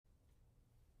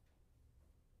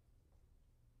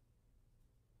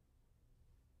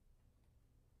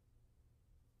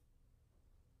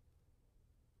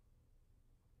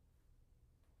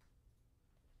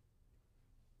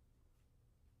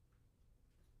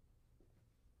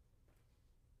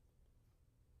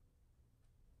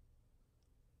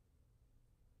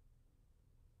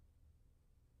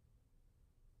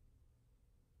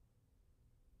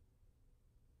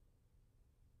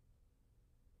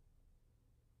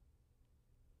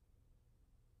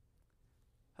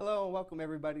Hello and welcome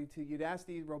everybody to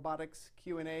Udacity Robotics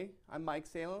Q&A. I'm Mike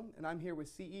Salem and I'm here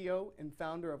with CEO and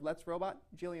founder of Let's Robot,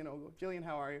 Jillian Ogle. Jillian,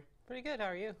 how are you? Pretty good, how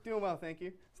are you? Doing well, thank you.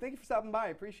 So thank you for stopping by, I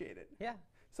appreciate it. Yeah.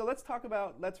 So let's talk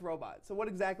about Let's Robot. So what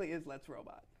exactly is Let's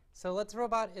Robot? So Let's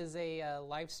Robot is a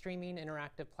live streaming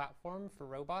interactive platform for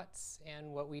robots, and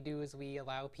what we do is we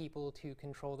allow people to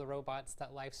control the robots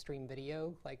that live stream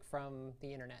video, like from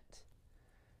the internet.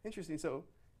 Interesting. So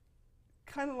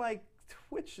kind of like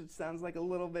Twitch, it sounds like a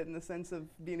little bit, in the sense of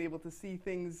being able to see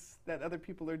things that other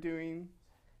people are doing.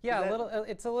 Yeah,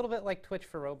 it's a little bit like Twitch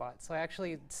for robots. So I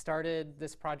actually started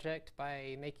this project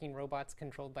by making robots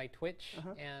controlled by Twitch,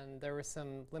 and there were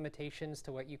some limitations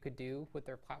to what you could do with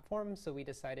their platform, so we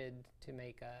decided to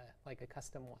make a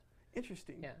custom one.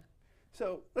 Interesting. Yeah.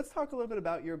 So let's talk a little bit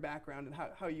about your background and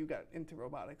how you got into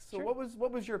robotics. So Sure.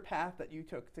 what was your path that you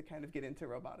took to kind of get into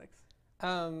robotics?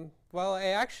 Well, I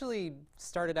actually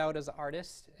started out as an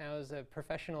artist. I was a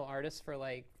professional artist for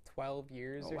like 12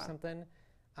 years or something.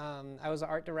 I was an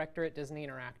art director at Disney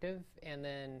Interactive, and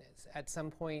then at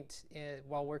some point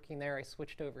while working there, I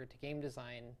switched over to game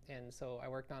design, and so I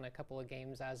worked on a couple of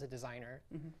games as a designer.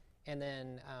 And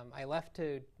then I left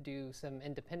to do some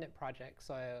independent projects.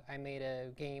 So I made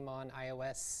a game on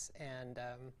iOS and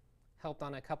helped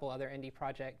on a couple other indie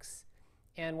projects.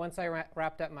 And once I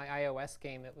wrapped up my iOS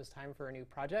game, it was time for a new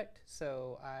project.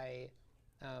 So I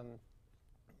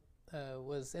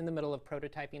was in the middle of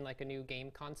prototyping like a new game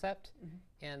concept,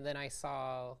 and then I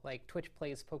saw like Twitch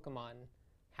Plays Pokemon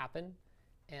happen.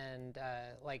 And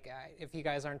if you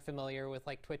guys aren't familiar with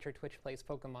like Twitch or Twitch Plays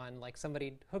Pokemon, like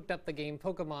somebody hooked up the game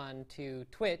Pokemon to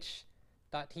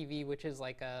Twitch.tv, which is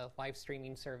like a live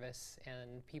streaming service,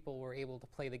 and people were able to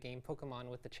play the game Pokemon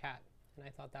with the chat. And I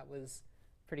thought that was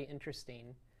pretty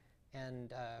interesting.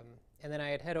 And then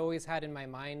I had always had in my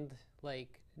mind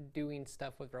like doing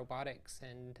stuff with robotics,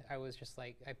 and I was just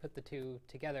like, I put the two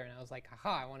together and I was like,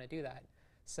 haha, I want to do that.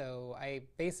 So I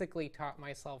basically taught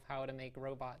myself how to make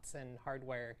robots and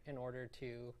hardware in order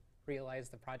to realize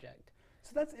the project.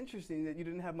 So that's interesting that you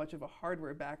didn't have much of a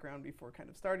hardware background before kind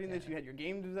of starting this. You had your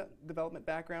game development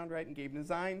background, right, and game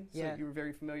design. So you were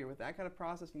very familiar with that kind of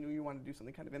process. You knew you wanted to do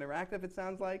something kind of interactive, it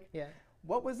sounds like. Yeah.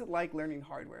 What was it like learning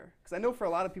hardware? Because I know for a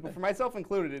lot of people, for myself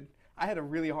included, I had a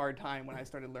really hard time when I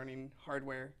started learning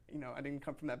hardware. You know, I didn't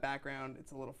come from that background.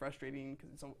 It's a little frustrating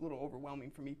because it's a little overwhelming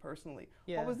for me personally.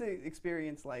 Yeah. What was the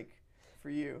experience like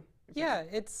for you? Yeah,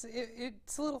 it's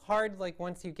a little hard like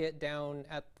once you get down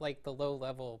at like the low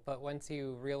level, but once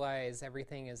you realize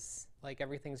everything's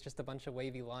just a bunch of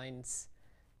wavy lines,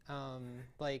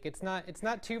 like it's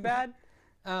not too bad,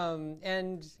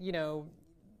 and you know,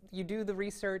 you do the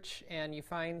research and you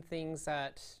find things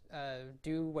that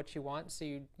do what you want, so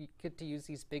you get to use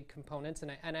these big components,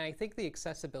 and I think the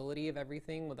accessibility of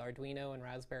everything with Arduino and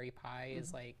Raspberry Pi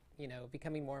is like, you know,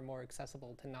 becoming more and more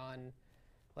accessible to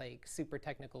like super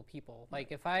technical people.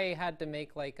 Like if I had to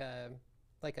make like a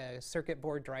circuit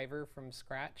board driver from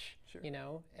scratch, you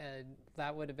know,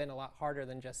 that would have been a lot harder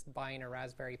than just buying a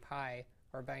Raspberry Pi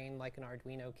or buying like an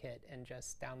Arduino kit and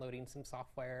just downloading some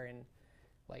software and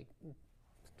like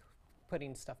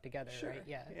putting stuff together, right?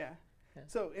 Yeah.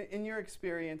 So in your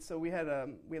experience, so we had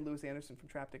Louis Anderson from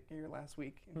Traptic here last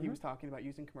week, and he was talking about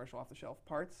using commercial off-the-shelf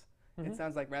parts. It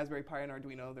sounds like Raspberry Pi and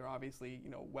Arduino, they're obviously,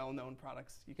 you know, well-known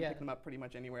products. You can pick them up pretty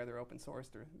much anywhere. They're open source.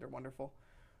 They're wonderful.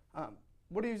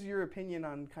 What is your opinion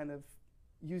on kind of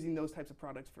using those types of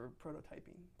products for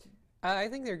prototyping? I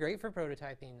think they're great for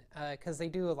prototyping because they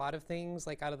do a lot of things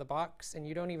like out of the box, and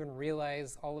you don't even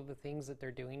realize all of the things that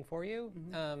they're doing for you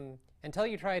until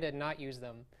you try to not use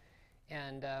them.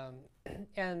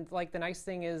 And like the nice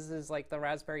thing is like the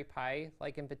Raspberry Pi,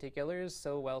 like in particular, is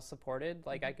so well supported.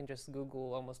 Like I can just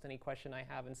Google almost any question I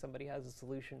have and somebody has a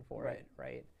solution for it,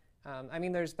 right? I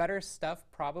mean, there's better stuff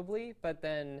probably, but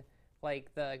then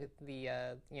like the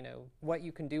you know, what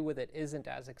you can do with it isn't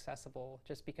as accessible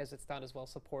just because it's not as well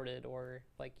supported, or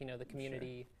like, you know, the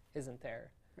community isn't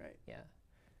there. Right. Yeah.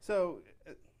 So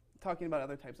talking about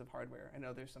other types of hardware, I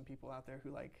know there's some people out there who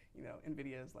like, you know,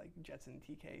 NVIDIA's like Jetson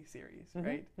TK series,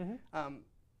 right?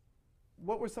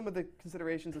 What were some of the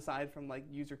considerations aside from like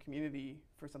user community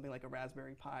for something like a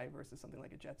Raspberry Pi versus something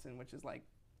like a Jetson, which is like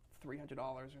 $300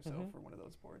 or so for one of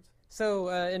those boards? So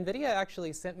NVIDIA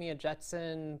actually sent me a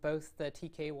Jetson, both the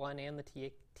TK1 and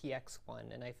the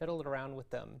TX1, and I fiddled around with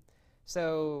them.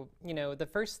 So, you know, the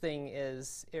first thing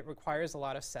is it requires a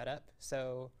lot of setup.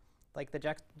 So like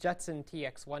the Jetson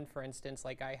TX1, for instance,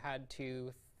 like I had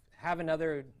to have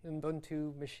another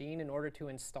Ubuntu machine in order to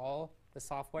install the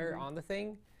software on the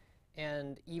thing.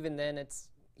 And even then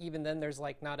there's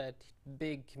like not a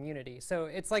big community. So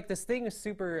it's like this thing is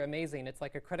super amazing. It's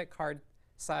like a credit card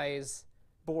size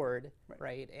board, Right.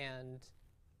 right? And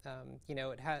you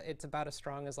know, it's about as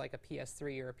strong as like a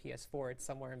PS3 or a PS4. It's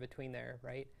somewhere in between there,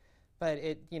 right? But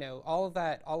it, you know, all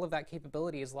of that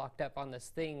capability is locked up on this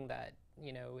thing that,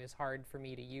 you know, is hard for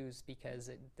me to use because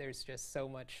there's just so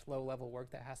much low-level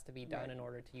work that has to be done in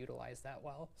order to utilize that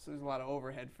well. So there's a lot of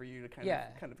overhead for you to kind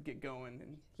of get going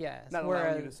and not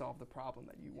allowing you to solve the problem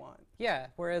that you want. Yeah,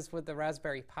 whereas with the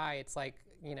Raspberry Pi, it's like,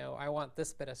 you know, I want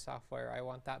this bit of software, I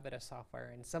want that bit of software,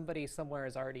 and somebody somewhere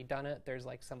has already done it. There's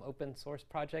like some open source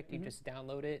project, you just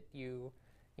download it, you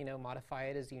know, modify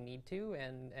it as you need to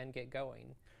and get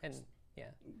going. And yeah.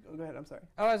 Oh, go ahead, I'm sorry.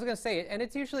 Oh, I was going to say, and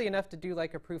it's usually enough to do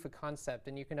like a proof of concept,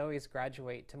 and you can always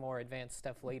graduate to more advanced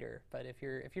stuff later. But if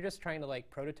you're just trying to like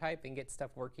prototype and get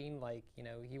stuff working, like, you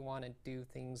know, you want to do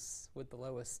things with the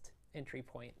lowest entry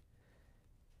point.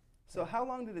 So how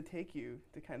long did it take you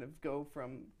to kind of go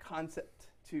from concept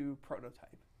to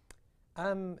prototype?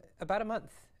 About a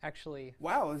month, actually.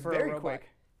 Wow, it's very quick.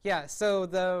 Yeah,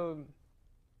 so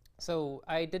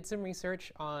I did some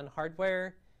research on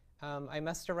hardware. I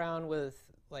messed around with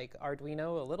like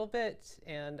Arduino a little bit,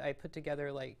 and I put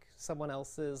together like someone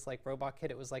else's like robot kit.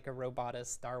 It was like a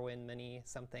Robotics Darwin Mini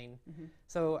something.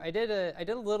 So I did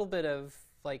a little bit of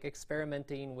like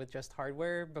experimenting with just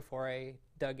hardware before I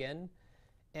dug in,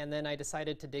 and then I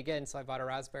decided to dig in. So I bought a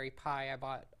Raspberry Pi. I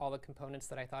bought all the components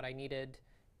that I thought I needed,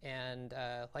 and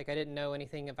like I didn't know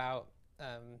anything about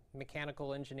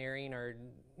mechanical engineering or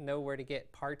know where to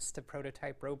get parts to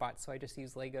prototype robots. So I just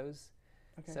used Legos.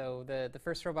 Okay. So the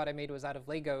first robot I made was out of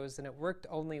Legos, and it worked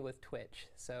only with Twitch.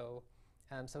 So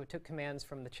so it took commands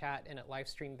from the chat, and it live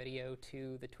streamed video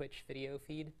to the Twitch video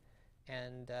feed.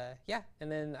 And yeah, and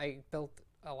then I built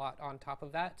a lot on top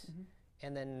of that.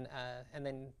 And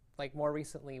then like more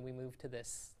recently, we moved to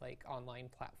this like online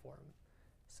platform.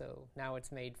 So now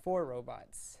it's made 4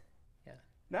 robots. Yeah.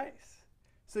 Nice.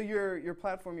 So your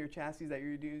platform, your chassis that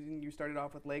you're using, you started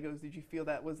off with Legos. Did you feel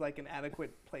that was like an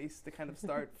adequate place to kind of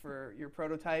start for your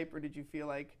prototype, or did you feel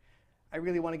like I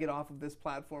really want to get off of this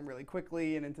platform really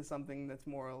quickly and into something that's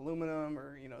more aluminum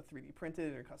or 3D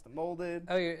printed or custom molded?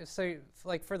 Oh, so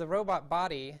like for the robot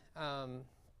body,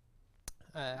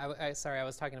 sorry, I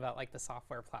was talking about like the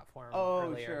software platform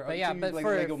earlier. Sure. But yeah, but like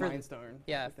for Lego Mindstorm.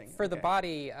 Yeah, for the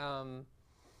body.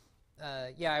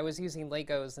 Yeah, I was using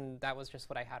Legos, and that was just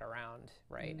what I had around,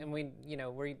 right? And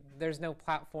there's no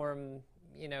platform,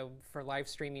 for live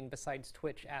streaming besides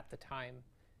Twitch at the time.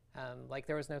 Like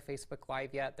there was no Facebook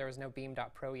Live yet, there was no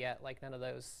Beam.pro yet, like none of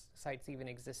those sites even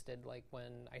existed, like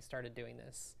when I started doing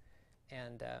this.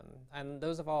 And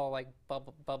those have all like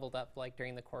bubbled up like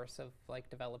during the course of like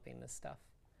developing this stuff.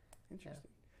 Interesting. Yeah.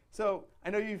 So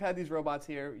I know you've had these robots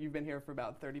here. You've been here for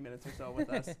about 30 minutes or so with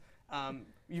us.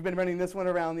 You've been running this one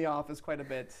around the office quite a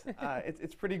bit.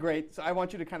 It's pretty great. So I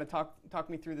want you to kind of talk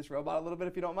me through this robot a little bit,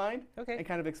 if you don't mind. Okay. And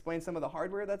kind of explain some of the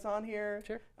hardware that's on here.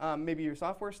 Sure. Maybe your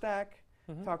software stack.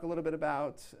 Talk a little bit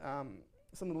about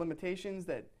some of the limitations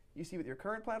that you see with your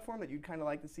current platform that you'd kind of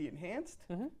like to see enhanced,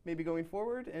 maybe going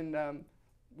forward. And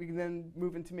we can then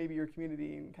move into maybe your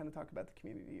community and kind of talk about the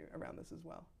community around this as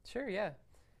well. Sure, yeah.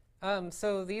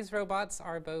 So these robots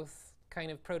are both kind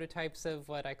of prototypes of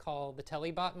what I call the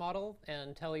Telebot model,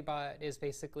 and Telebot is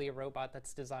basically a robot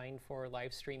that's designed for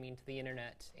live streaming to the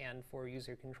internet and for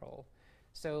user control.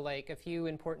 So like a few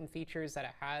important features that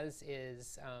it has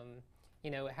is,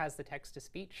 it has the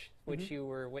text-to-speech, which you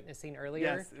were witnessing earlier.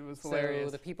 Yes, it was hilarious.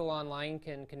 So the people online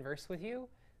can converse with you.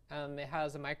 It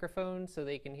has a microphone so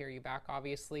they can hear you back,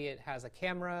 obviously. It has a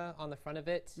camera on the front of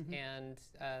it, and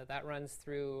that runs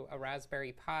through a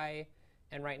Raspberry Pi.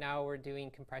 And right now we're doing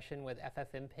compression with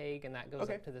FFmpeg, and that goes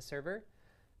up to the server.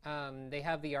 They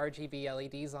have the RGB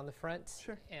LEDs on the front.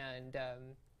 Sure. And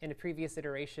in a previous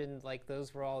iteration, like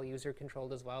those were all user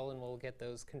controlled as well, and we'll get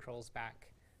those controls back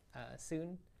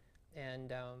soon.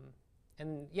 And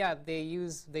yeah,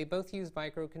 they both use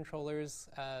microcontrollers.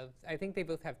 I think they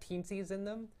both have Teensies in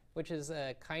them, which is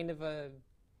a kind of a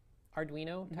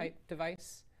Arduino type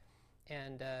device.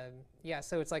 And yeah,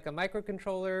 so it's like a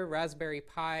microcontroller, Raspberry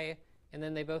Pi, and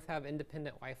then they both have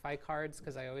independent Wi-Fi cards,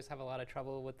 because I always have a lot of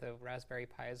trouble with the Raspberry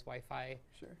Pi's Wi-Fi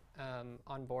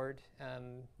on board.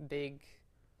 Big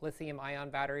lithium-ion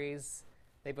batteries.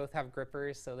 They both have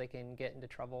grippers, so they can get into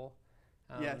trouble.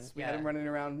 Yes, we had him running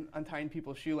around untying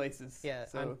people's shoelaces. Yeah,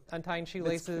 so untying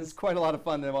shoelaces. It's quite a lot of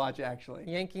fun to watch, actually.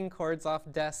 Yanking cords off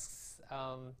desks.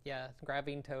 Yeah,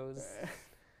 grabbing toes.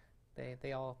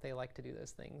 They like to do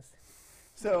those things.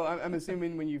 So I'm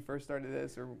assuming when you first started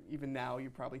this, or even now, you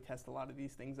probably test a lot of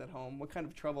these things at home. What kind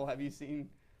of trouble have you seen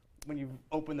when you've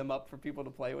opened them up for people to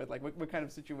play with? Like, what kind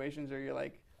of situations are you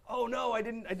like, oh no, I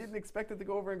didn't expect it to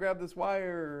go over and grab this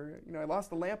wire, or, I lost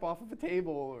the lamp off of a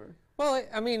table, or. Well,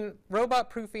 I mean, robot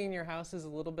proofing your house is a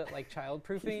little bit like child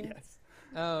proofing. Yes.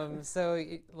 So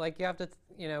you have to,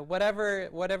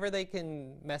 whatever they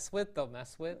can mess with, they'll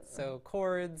mess with. So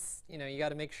cords, you got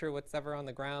to make sure whatever on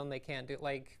the ground they can't do.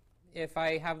 Like if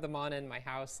I have them on in my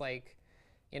house,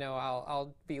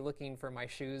 I'll be looking for my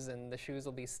shoes, and the shoes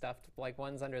will be stuffed. Like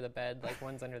one's under the bed, like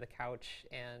one's under the couch,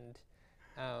 and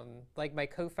like my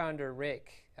co-founder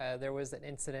Rick, there was an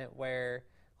incident where.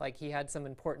 Like he had some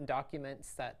important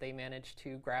documents that they managed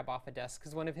to grab off a desk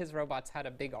because one of his robots had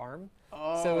a big arm,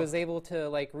 so it was able to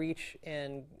like reach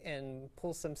and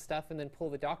pull some stuff and then pull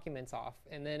the documents off,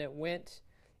 and then it went.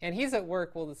 And he's at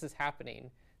work while this is happening,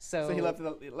 so he left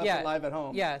it live at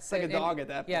home. Yeah, it's like a dog at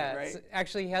that point, right? So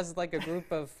actually, he has like a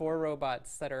group of 4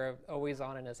 robots that are always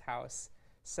on in his house.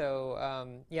 So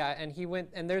and he went,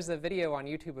 and there's a video on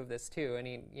YouTube of this too, and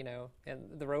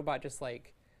and the robot just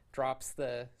like. Drops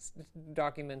the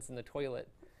documents in the toilet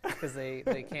because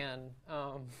they can.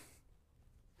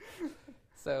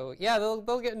 So yeah,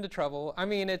 they'll get into trouble. I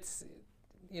mean, it's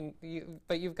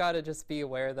but you've got to just be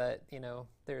aware that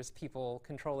there's people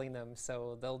controlling them,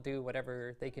 so they'll do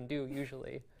whatever they can do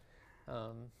usually.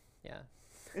 Yeah.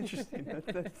 Interesting.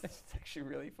 That's actually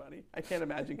really funny. I can't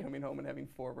imagine coming home and having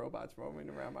 4 robots roaming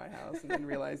around my house and then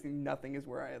realizing nothing is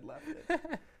where I had left it.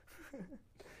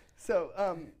 So.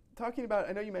 Talking about,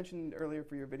 I know you mentioned earlier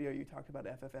for your video you talked about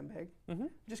FFmpeg.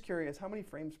 Just curious, how many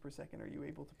frames per second are you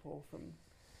able to pull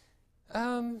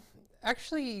from?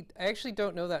 Actually, I actually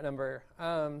don't know that number.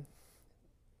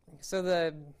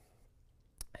 So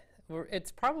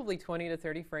it's probably 20 to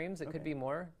 30 frames. It could be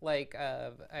more. Like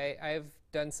I've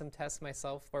done some tests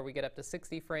myself where we get up to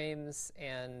 60 frames,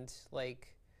 and like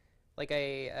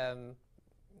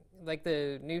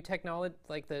the new technology,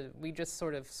 we just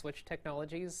sort of switched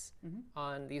technologies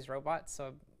on these robots.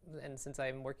 So, and since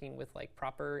I'm working with like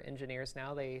proper engineers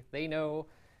now, they know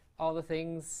all the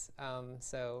things.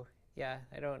 So yeah,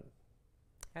 I don't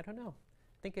know.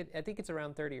 I think it's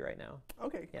around 30 right now.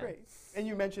 Okay, great. And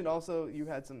you mentioned also you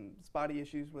had some spotty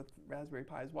issues with Raspberry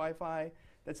Pi's Wi-Fi.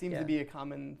 That seems to be a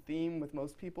common theme with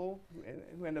most people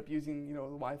who end up using, the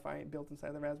Wi-Fi built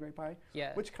inside the Raspberry Pi.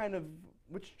 Yeah. Which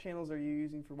channels are you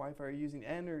using for Wi-Fi? Are you using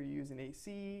N, or are you using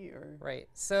AC, or? Right.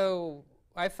 So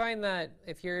I find that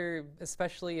if you're,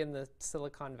 especially in the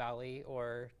Silicon Valley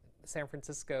or San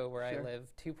Francisco where I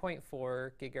live,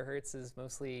 2.4 gigahertz is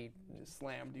mostly just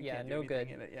slammed. You can't do anything good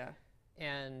in it. Yeah.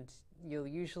 And you'll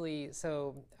usually,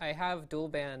 so I have dual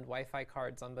band Wi-Fi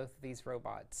cards on both of these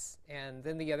robots. And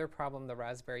then the other problem the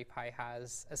Raspberry Pi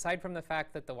has, aside from the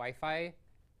fact that the Wi-Fi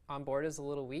on board is a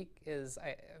little weak, is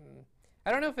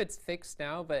I don't know if it's fixed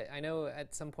now, but I know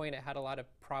at some point it had a lot of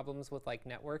problems with like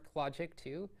network logic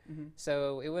too.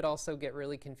 So it would also get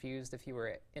really confused if you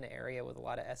were in an area with a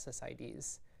lot of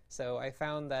SSIDs. So I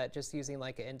found that just using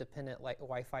like an independent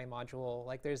Wi-Fi module,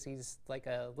 like there's these like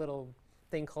a little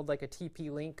thing called like a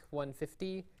TP-Link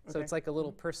 150. So it's like a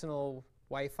little personal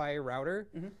Wi-Fi router,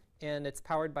 and it's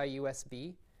powered by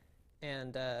USB.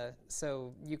 And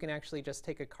so you can actually just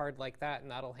take a card like that, and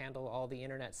that'll handle all the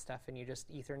internet stuff, and you just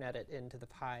Ethernet it into the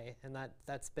Pi, and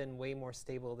that's been way more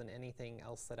stable than anything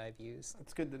else that I've used.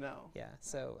 That's good to know. Yeah.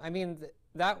 So I mean,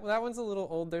 that one's a little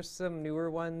old. There's some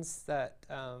newer ones that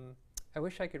I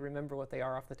wish I could remember what they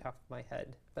are off the top of my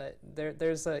head, but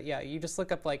there's you just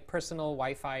look up like personal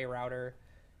Wi-Fi router,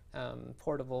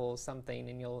 portable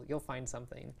something, and you'll find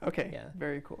something. Okay. Yeah.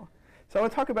 Very cool. So I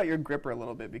want to talk about your gripper a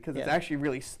little bit because it's actually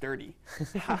really sturdy.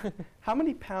 How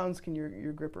many pounds can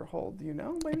your gripper hold? Do you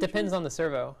know? It depends on the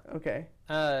servo. Okay.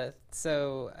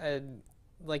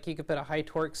 Like you could put a high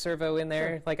torque servo in there.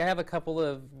 Sure. Like I have a couple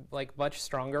of like much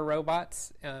stronger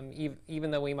robots,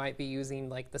 even though we might be using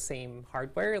like the same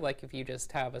hardware. Like if you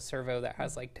just have a servo that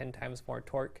has like 10 times more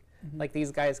torque, like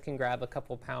these guys can grab a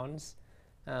couple pounds.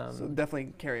 So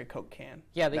definitely carry a Coke can.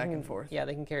 Yeah, back and forth. Yeah,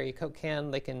 they can carry a Coke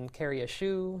can. They can carry a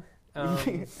shoe.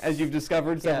 As you've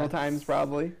discovered several times,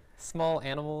 probably. Small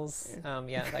animals.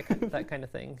 That kind of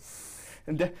thing.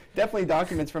 And definitely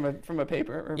documents from a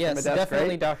paper or from a desk, definitely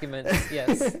right? Documents.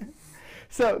 Yes.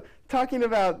 So talking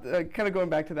about kind of going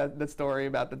back to that story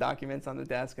about the documents on the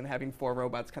desk and having 4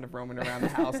 robots kind of roaming around the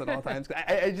house at all times.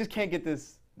 I just can't get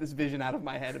this vision out of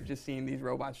my head of just seeing these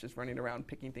robots just running around,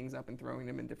 picking things up and throwing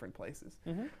them in different places.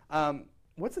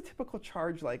 What's a typical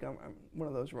charge like on one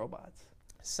of those robots?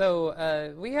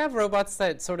 So we have robots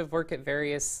that sort of work at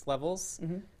various levels.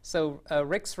 So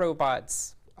Rick's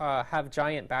robots have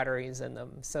giant batteries in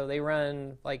them. So they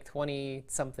run like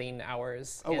 20-something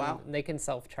hours. Oh, wow. And they can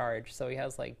self-charge. So he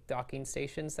has like docking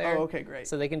stations there. Oh, okay, great.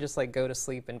 So they can just like go to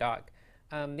sleep and dock.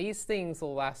 These things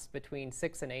will last between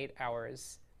 6 and 8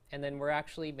 hours, and then we're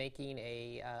actually making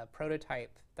a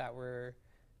prototype that we're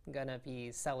gonna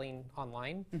be selling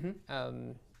online.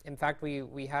 In fact,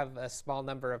 we have a small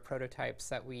number of prototypes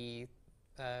that we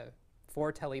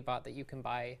for Telebot that you can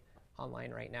buy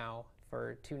online right now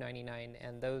for $2.99,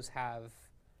 and those have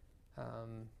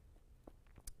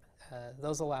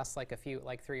those will last like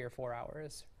 3 or 4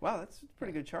 hours. Wow, that's a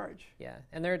pretty good charge. Yeah,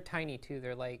 and they're tiny too.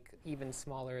 They're like even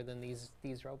smaller than these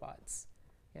robots.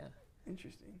 Yeah.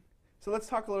 Interesting. So let's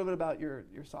talk a little bit about your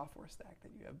software stack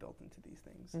that you have built into these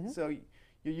things. So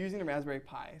you're using a Raspberry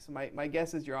Pi. So my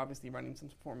guess is you're obviously running some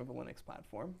form of a Linux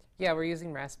platform. Yeah, we're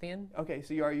using Raspbian. Okay,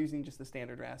 so you are using just the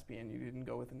standard Raspbian. You didn't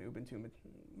go with an Ubuntu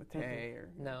Mate or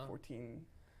No.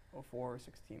 1404 or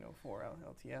 1604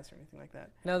 LTS or anything like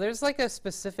that. No, there's like a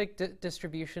specific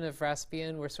distribution of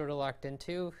Raspbian we're sort of locked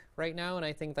into right now, and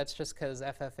I think that's just because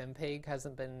FFmpeg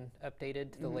hasn't been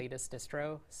updated to the latest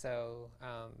distro. So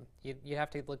you have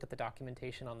to look at the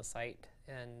documentation on the site,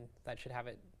 and that should have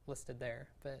it listed there.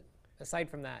 But aside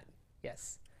from that,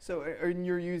 yes. So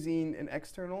you're using an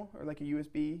external or like a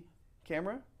USB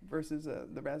camera versus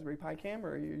the Raspberry Pi cam,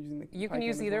 or are you using the You Pi can cam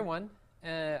use as either well? one.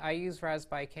 I use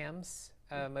Raspberry cams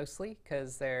mostly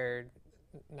because they're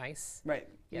nice. Right.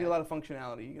 You Yeah. get a lot of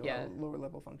functionality. You get Yeah. a lot of lower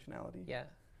level functionality. Yeah.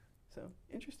 So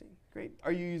interesting. Great.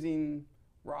 Are you using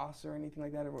ROS or anything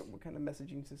like that, or what kind of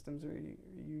messaging systems are you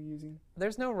using?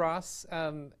 There's no ROS.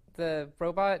 The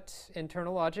robot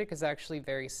internal logic is actually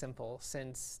very simple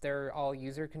since they're all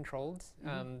user controlled.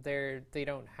 They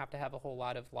don't have to have a whole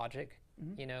lot of logic,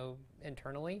 you know,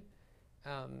 internally.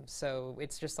 So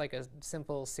it's just like a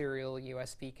simple serial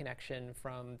USB connection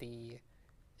from the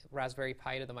Raspberry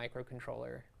Pi to the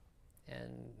microcontroller.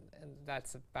 And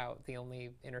that's about the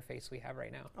only interface we have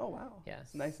right now. Oh, wow. Yeah.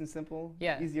 It's nice and simple.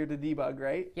 Yeah. Easier to debug,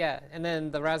 right? Yeah, and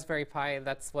then the Raspberry Pi,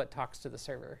 that's what talks to the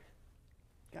server.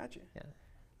 Gotcha.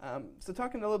 Yeah. So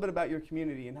talking a little bit about your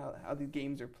community and how these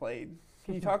games are played,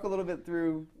 can you talk a little bit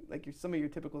through like some of your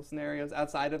typical scenarios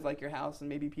outside of like your house and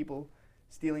maybe people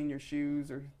stealing your shoes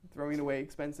or throwing away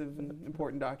expensive and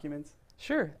important documents?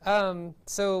 Sure.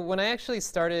 So when I actually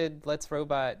started Let's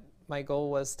Robot, my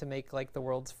goal was to make like the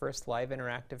world's first live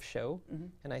interactive show,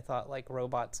 and I thought like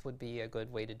robots would be a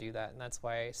good way to do that, and that's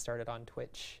why I started on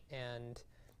Twitch. And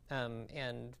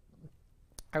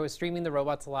I was streaming the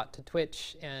robots a lot to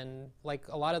Twitch, and like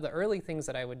a lot of the early things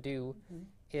that I would do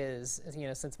is, you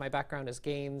know, since my background is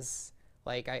games,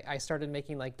 like I started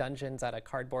making like dungeons out of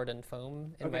cardboard and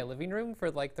foam in my living room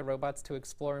for like the robots to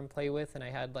explore and play with, and I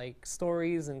had like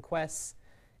stories and quests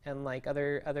and like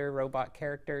other robot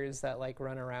characters that like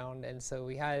run around. And so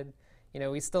we had, you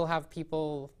know, we still have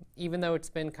people, even though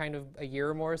it's been kind of a year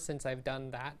or more since I've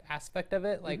done that aspect of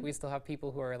it, like we still have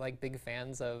people who are like big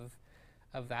fans of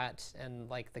that and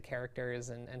like the characters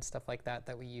and stuff like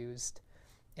that we used.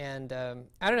 And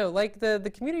I don't know, like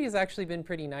the community has actually been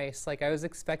pretty nice. Like I was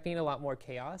expecting a lot more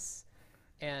chaos,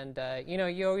 and you know,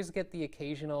 you always get the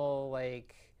occasional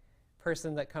like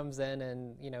person that comes in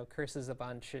and, you know, curses a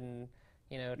bunch and,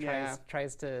 you know,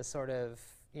 tries to sort of,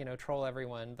 you know, troll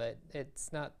everyone, but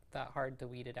it's not that hard to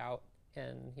weed it out.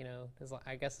 And, you know,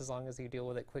 I guess as long as you deal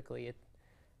with it quickly, it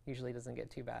usually doesn't get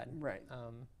too bad. Right.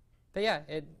 But yeah,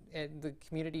 the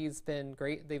community's been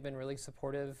great. They've been really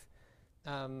supportive.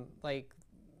 Like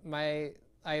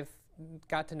I've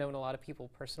got to know a lot of people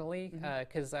personally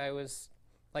because I was,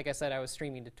 like I said, I was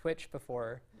streaming to Twitch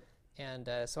before, and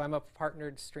so I'm a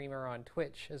partnered streamer on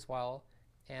Twitch as well,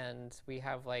 and we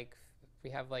have like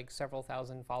several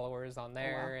thousand followers on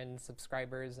there and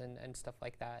subscribers and stuff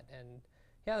like that. And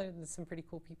yeah, there's some pretty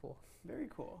cool people. Very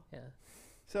cool. Yeah.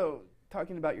 So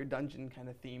talking about your dungeon kind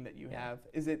of theme that you have,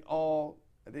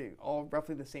 are they all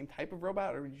roughly the same type of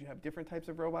robot, or did you have different types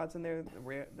of robots in there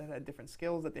that had different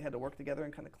skills that they had to work together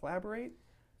and kind of collaborate?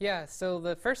 Yeah, so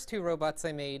the first two robots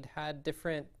I made had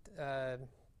different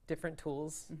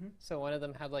tools. So one of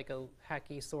them had like a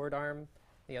hacky sword arm,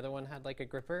 the other one had like a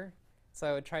gripper. So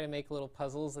I would try to make little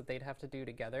puzzles that they'd have to do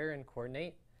together and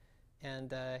coordinate.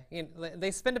 And you know,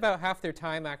 they spend about half their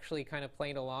time actually kind of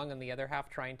playing along and the other half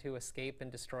trying to escape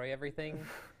and destroy everything.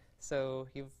 So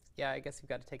I guess you've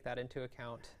got to take that into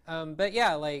account. But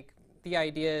yeah, like the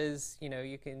idea is, you know,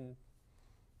 you can,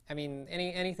 I mean,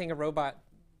 any kind of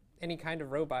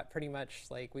robot, pretty much,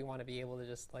 like we want to be able to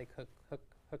just like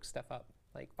hook stuff up,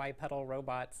 like bipedal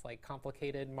robots, like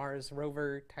complicated Mars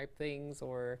rover type things,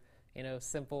 or, you know,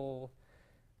 simple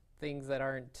things that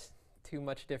aren't too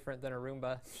much different than a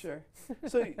Roomba. Sure.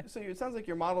 So it sounds like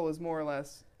your model is more or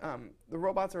less, the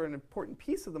robots are an important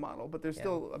piece of the model, but there's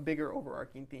still a bigger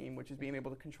overarching theme, which is being able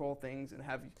to control things and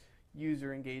have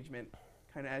user engagement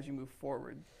kind of as you move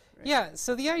forward. Right? Yeah,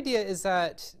 so the idea is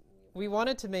that we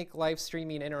wanted to make live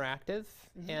streaming interactive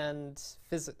and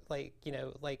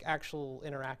like actual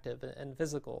interactive and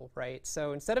physical, right?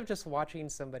 So instead of just watching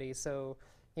somebody, so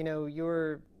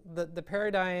the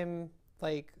paradigm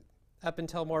like up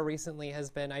until more recently has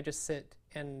been I just sit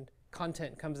and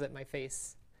content comes at my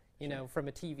face, from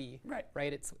a TV,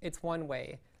 right? It's one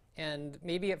way. And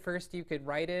maybe at first you could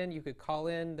write in, you could call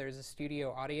in, there's a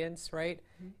studio audience, right?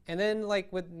 And then like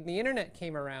when the internet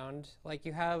came around, like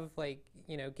you have like,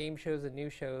 game shows and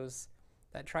news shows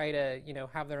that try to,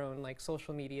 have their own like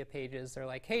social media pages. They're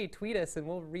like, hey, tweet us and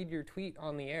we'll read your tweet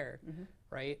on the air,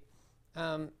 right?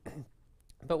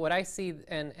 But what I see,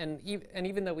 and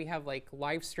even though we have like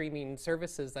live streaming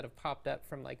services that have popped up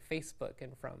from like Facebook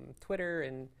and from Twitter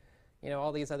and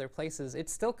all these other places,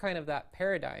 it's still kind of that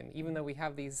paradigm, even though we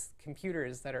have these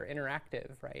computers that are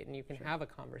interactive, right? And you can have a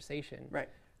conversation,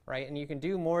 right? And you can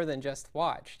do more than just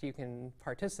watch. You can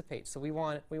participate. So we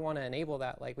want to enable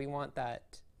that. Like we want that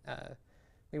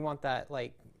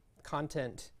like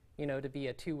content, to be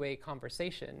a two-way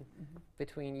conversation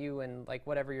between you and like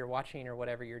whatever you're watching or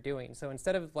whatever you're doing. So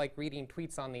instead of like reading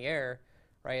tweets on the air,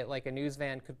 right, like a news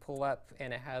van could pull up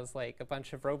and it has like a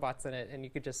bunch of robots in it, and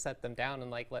you could just set them down and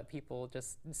like let people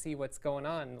just see what's going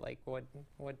on, like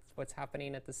what's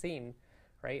happening at the scene,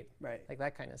 right? Right. Like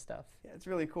that kind of stuff. Yeah, it's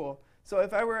really cool. So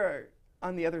if I were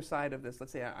on the other side of this,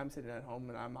 let's say I'm sitting at home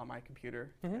and I'm on my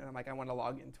computer and I'm like, I want to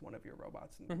log into one of your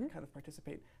robots and kind of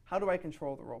participate. How do I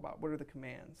control the robot? What are the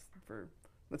commands for,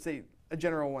 let's say, a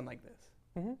general one like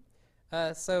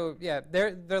this? So yeah,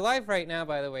 they're live right now,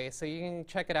 by the way. So you can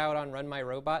check it out on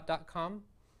runmyrobot.com,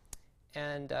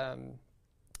 and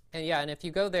yeah, and if you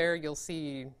go there, you'll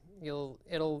see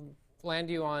it'll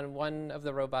land you on one of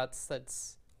the robots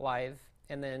that's live.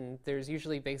 And then there's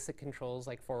usually basic controls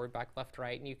like forward, back, left,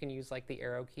 right, and you can use like the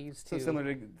arrow keys to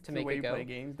similar to make the way it you go. play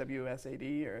games,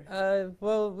 WSAD or.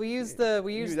 Well, we use the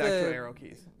actual arrow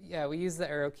keys. Yeah, we use the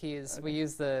arrow keys. Okay. We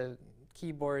use the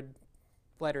keyboard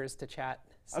letters to chat.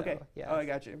 So, Okay. Yeah. Oh, I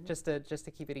got you. Just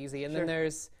to keep it easy, and then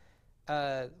there's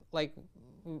like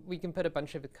we can put a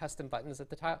bunch of custom buttons at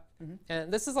the top,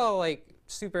 and this is all like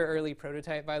super early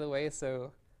prototype, by the way.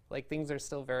 So like things are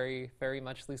still very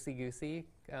much loosey goosey.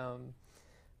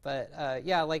 But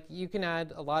yeah, like you can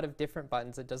add a lot of different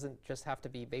buttons. It doesn't just have to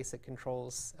be basic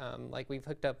controls. Like we've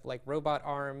hooked up like robot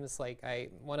arms. Like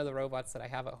one of the robots that I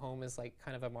have at home is like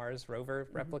kind of a Mars rover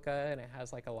replica, and it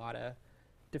has like a lot of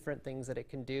different things that it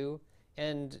can do.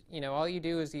 And all you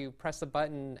do is you press a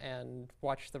button and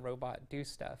watch the robot do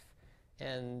stuff.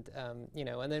 And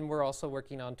and then we're also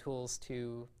working on tools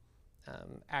to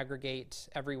aggregate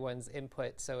everyone's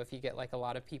input. So if you get like a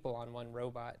lot of people on one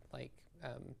robot, like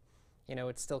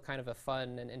it's still kind of a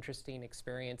fun and interesting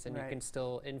experience, and you can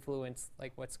still influence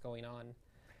like what's going on.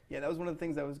 Yeah, that was one of the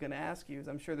things I was going to ask you. Is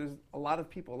I'm sure there's a lot of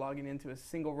people logging into a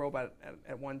single robot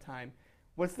at one time.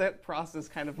 What's that process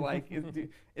kind of like?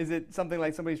 Is it something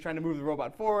like somebody's trying to move the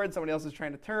robot forward, somebody else is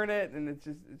trying to turn it, and it's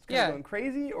kind of going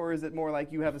crazy? Or is it more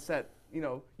like you have a set,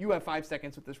 you have 5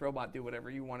 seconds with this robot, do whatever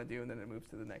you want to do, and then it moves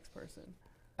to the next person?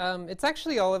 It's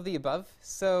actually all of the above.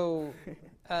 So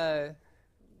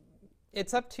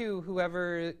it's up to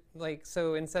whoever, like,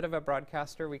 so instead of a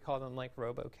broadcaster, we call them like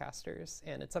robocasters,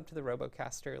 and it's up to the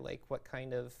robocaster like what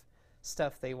kind of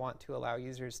stuff they want to allow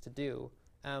users to do.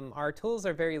 Our tools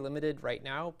are very limited right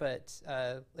now, but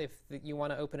if you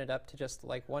want to open it up to just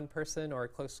like one person or a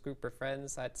close group of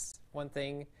friends, that's one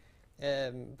thing.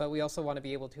 But we also want to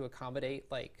be able to accommodate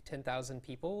like 10,000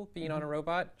 people being on a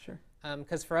robot. Sure.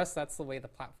 Because for us, that's the way the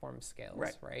platform scales,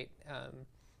 right?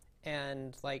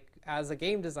 And like as a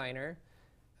game designer,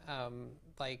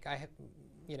 like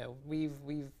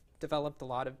we've developed a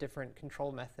lot of different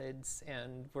control methods,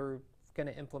 and we're going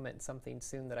to implement something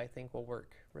soon that I think will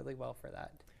work really well for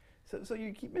that. So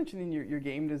you keep mentioning your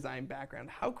game design background.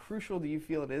 How crucial do you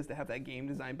feel it is to have that game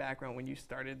design background when you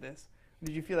started this?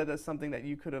 Did you feel that that's something that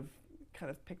you could have kind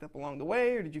of picked up along the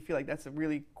way, or did you feel like that's a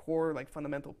really core, like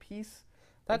fundamental piece?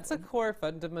 That's a core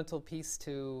fundamental piece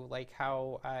to like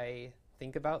how I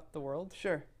think about the world.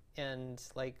 Sure. And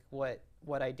like what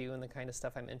I do and the kind of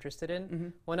stuff I'm interested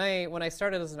in. When I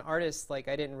started as an artist, like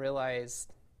I didn't realize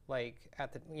like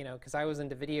at the because I was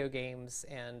into video games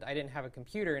and I didn't have a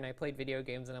computer, and I played video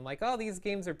games, and I'm like, oh, these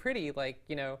games are pretty, like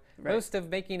most of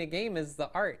making a game is the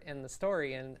art and the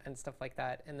story and stuff like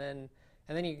that. And then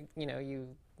you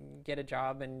get a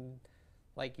job, and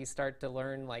like you start to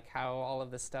learn like how all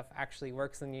of this stuff actually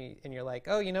works, and you're like,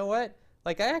 oh, you know what,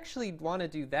 like I actually want to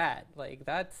do that, like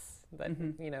that's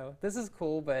this is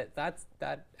cool, but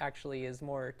that actually is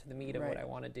more to the meat of what I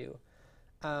want to do.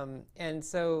 And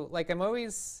so like I'm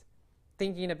always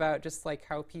thinking about just like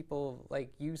how people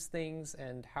like use things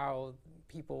and how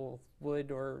people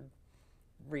would or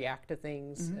react to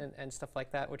things and stuff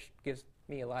like that, which gives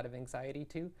me a lot of anxiety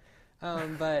too.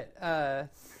 But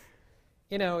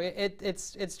you know,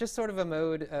 it's just sort of a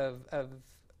mode of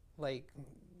like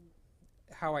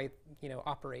how I, you know,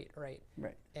 operate, right?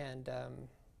 Right.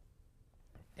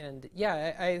 And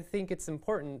yeah, I think it's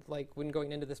important, like when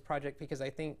going into this project, because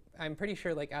I'm pretty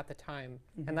sure, like at the time,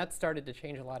 and that started to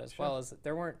change a lot as well, is that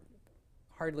there weren't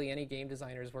hardly any game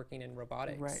designers working in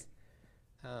robotics. Right.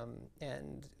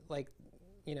 And like,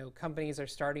 you know, companies are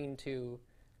starting to,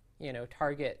 you know,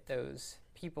 target those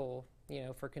people, you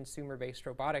know, for consumer-based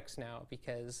robotics now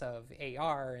because of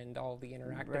AR and all the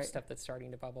interactive stuff that's starting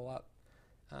to bubble up.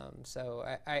 So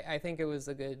I think it was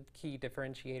a good key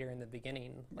differentiator in the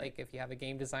beginning. Like if you have a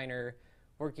game designer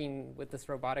working with this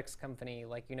robotics company,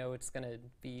 like, you know, it's going to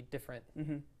be different.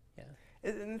 Yeah.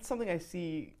 And it's something I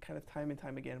see kind of time and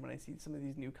time again when I see some of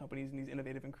these new companies and these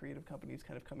innovative and creative companies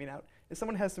kind of coming out, is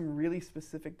someone has some really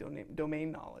specific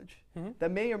domain knowledge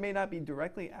that may or may not be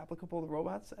directly applicable to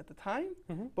robots at the time,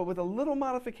 but with a little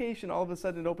modification, all of a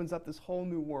sudden it opens up this whole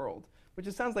new world, which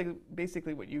it sounds like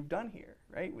basically what you've done here,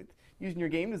 right? With using your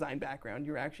game design background,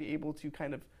 you're actually able to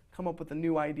kind of come up with a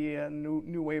new idea, a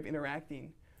new way of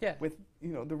interacting with,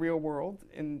 you know, the real world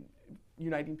and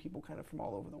uniting people kind of from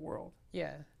all over the world.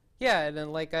 Yeah. Yeah, and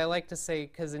then like I like to say,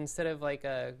 because instead of like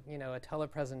a, you know, a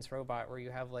telepresence robot where you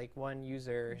have like one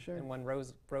user and one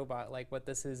robot, like what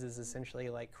this is essentially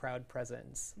like crowd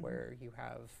presence, where you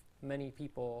have many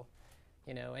people,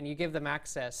 you know, and you give them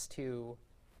access to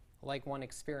like one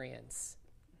experience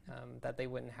that they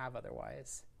wouldn't have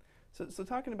otherwise. So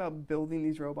talking about building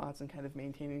these robots and kind of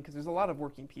maintaining, because there's a lot of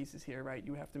working pieces here, right?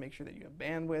 You have to make sure that you have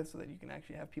bandwidth so that you can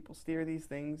actually have people steer these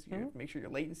things. You have to make sure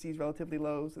your latency is relatively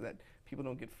low so that people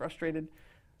don't get frustrated.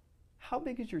 How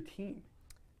big is your team?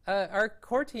 Our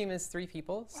core team is 3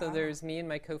 people. So there's me and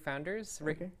my co-founders,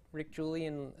 Rick, Julie,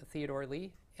 and Theodore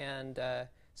Lee. And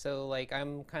so like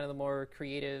I'm kind of the more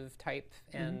creative type,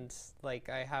 and like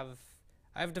I've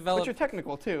developed. But you're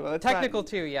technical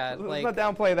too. Yeah. Let's not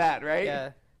downplay that, right?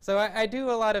 Yeah. So I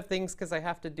do a lot of things because I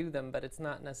have to do them, but it's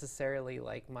not necessarily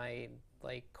like my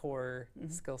like core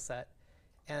skill set.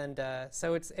 And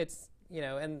so it's you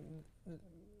know, and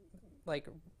like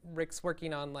Rick's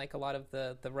working on like a lot of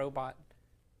the robot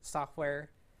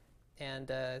software,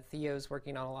 and Theo's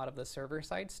working on a lot of the server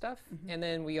side stuff. And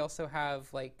then we also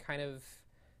have like kind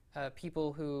of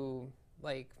people who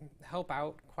like help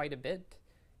out quite a bit.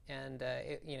 And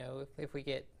you know, if we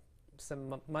get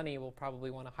some money, we'll probably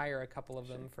want to hire a couple of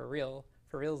them for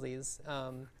realsies.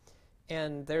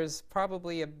 And there's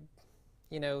probably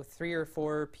you know, 3 or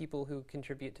 4 people who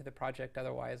contribute to the project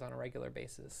otherwise on a regular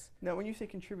basis. Now, when you say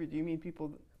contribute, do you mean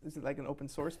people? Is it like an open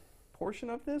source portion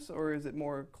of this, or is it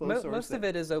more closed source? Most of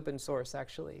it is open source,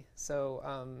 actually. So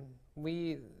I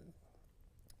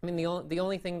mean, the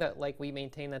only thing that like we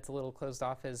maintain that's a little closed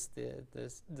off is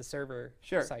the server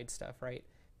side stuff, right?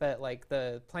 But like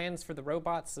the plans for the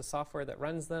robots, the software that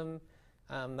runs them,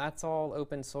 that's all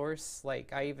open source.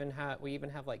 Like we even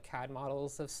have like CAD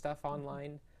models of stuff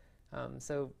online.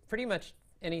 So pretty much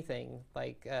anything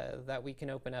like that we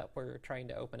can open up, we're trying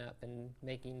to open up and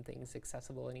making things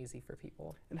accessible and easy for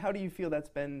people. And how do you feel that's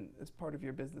been as part of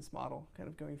your business model kind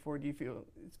of going forward? Do you feel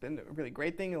it's been a really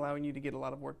great thing, allowing you to get a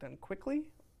lot of work done quickly,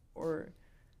 or?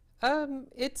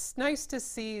 It's nice to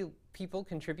see people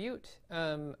contribute.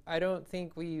 I don't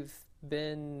think we've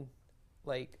been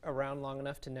like around long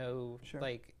enough to know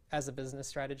like as a business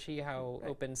strategy how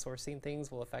open sourcing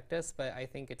things will affect us, but I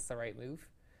think it's the right move.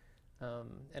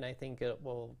 And I think it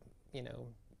will, you know,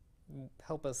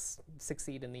 help us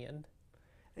succeed in the end.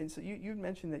 And so you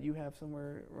mentioned that you have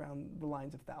somewhere around the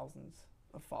lines of thousands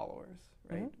of followers,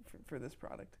 right, for this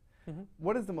product.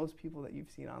 What is the most people that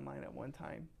you've seen online at one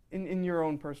time, in your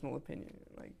own personal opinion?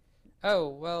 Like, oh,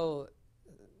 well,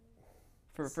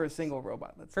 for a single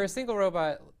robot, let's For say. a single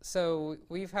robot, so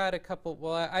we've had a couple,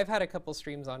 well, I've had a couple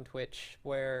streams on Twitch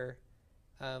where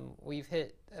we've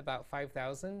hit about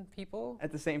 5,000 people.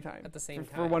 At the same time? At the same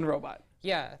time. For one robot?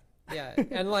 Yeah, yeah.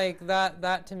 And like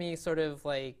that to me sort of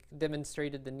like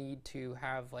demonstrated the need to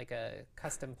have like a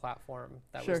custom platform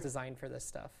that was designed for this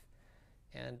stuff.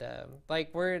 And like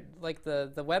we're like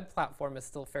the web platform is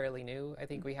still fairly new. I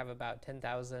think we have about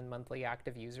 10,000 monthly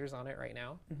active users on it right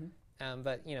now.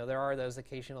 But you know, there are those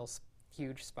occasional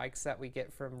huge spikes that we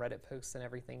get from Reddit posts, and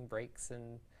everything breaks,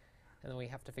 and then we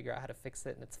have to figure out how to fix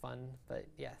it, and it's fun. But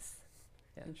yes,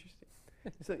 Interesting.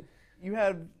 So you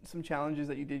had some challenges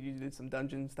that you did. You did some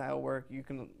dungeon style work. You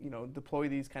can deploy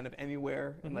these kind of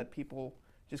anywhere and let people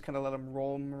just kind of let them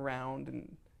roam around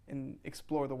and and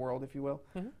explore the world, if you will.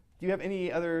 Mm-hmm. Do you have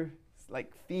any other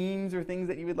like themes or things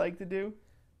that you would like to do?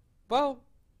 Well,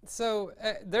 so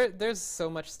there's so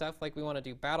much stuff. Like we want to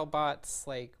do battle bots.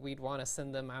 Like we'd want to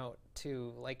send them out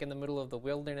to like in the middle of the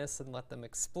wilderness and let them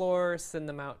explore. Send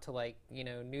them out to like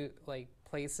new like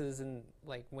places and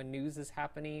like when news is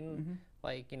happening. Mm-hmm.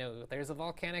 Like there's a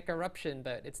volcanic eruption,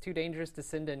 but it's too dangerous to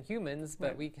send in humans.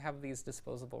 But we have these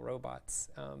disposable robots.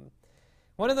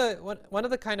 One of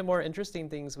the kind of more interesting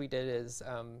things we did is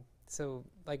so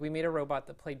like we made a robot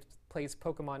that plays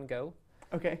Pokemon Go.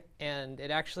 Okay. And it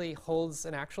actually holds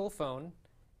an actual phone,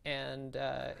 and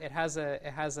it has a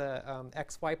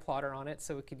XY plotter on it,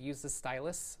 so it could use the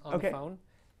stylus on the phone,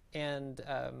 and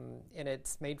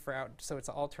it's made for so it's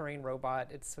an all-terrain robot.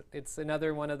 It's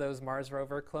another one of those Mars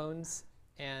rover clones,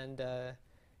 and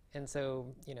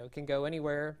so it can go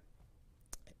anywhere,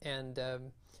 and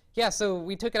yeah. So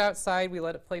we took it outside. We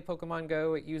let it play Pokemon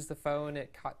Go. It used the phone.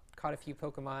 It caught a few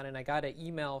Pokemon, and I got an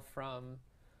email from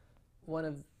one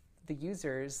of the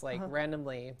users like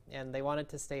randomly, and they wanted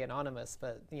to stay anonymous,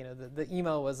 but the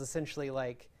email was essentially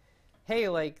like, hey,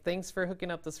 like thanks for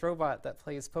hooking up this robot that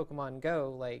plays Pokemon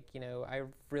Go, like I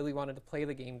really wanted to play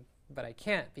the game but I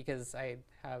can't because I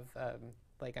have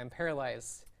like I'm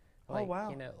paralyzed, like, oh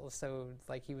wow. So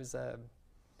like he was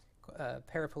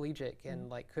paraplegic and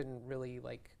like couldn't really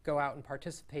like go out and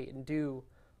participate and do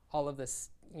all of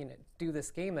this, do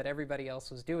this game that everybody else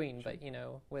was doing. But,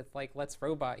 with like Let's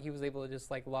Robot, he was able to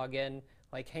just like log in,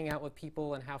 like hang out with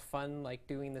people and have fun, like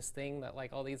doing this thing that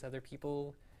like all these other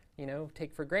people,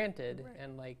 take for granted. Right.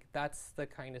 And like, that's the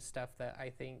kind of stuff that I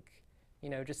think,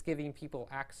 just giving people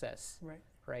access,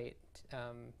 right,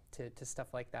 to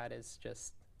stuff like that is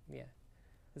just,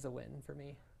 is a win for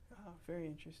me. Oh, very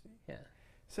interesting. Yeah.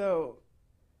 So,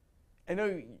 I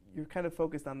know you're kind of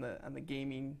focused on the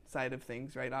gaming side of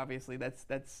things, right? Obviously, that's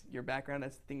your background.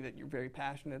 That's the thing that you're very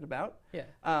passionate about.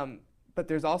 Yeah. But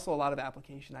there's also a lot of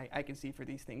application I can see for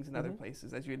these things in other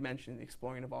places, as you had mentioned,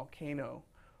 exploring a volcano,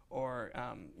 or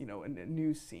a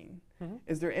news scene.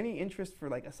 Is there any interest for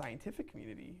like a scientific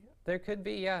community? There could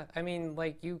be, yeah. I mean,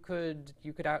 like you could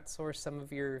outsource some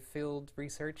of your field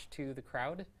research to the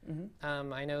crowd.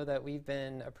 I know that we've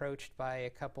been approached by a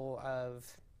couple of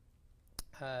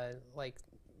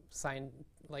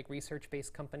like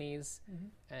research-based companies,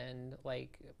 and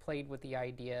like played with the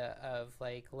idea of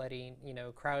like letting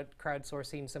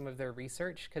crowdsourcing some of their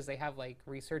research, because they have like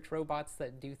research robots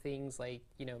that do things like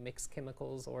mix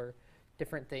chemicals or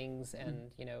different things,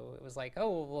 and it was like,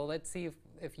 oh well, let's see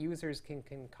if users can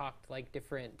concoct like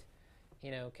different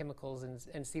chemicals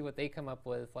and see what they come up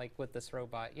with like with this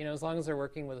robot, as long as they're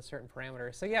working with a certain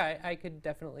parameter. So yeah, I could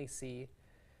definitely see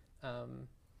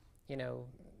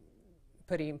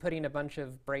putting a bunch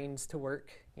of brains to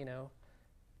work,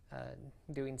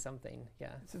 doing something.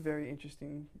 Yeah. It's a very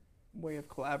interesting way of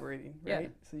collaborating, right? Yeah.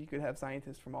 So you could have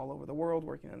scientists from all over the world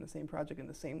working on the same project in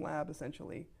the same lab,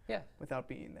 essentially, without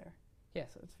being there. Yeah.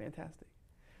 So it's fantastic.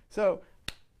 So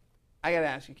I got to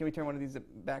ask you, can we turn one of these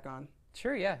back on?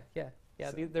 Sure, yeah.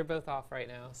 So they're both off right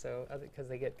now, so because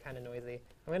they get kind of noisy.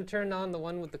 I'm going to turn on the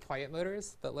one with the quiet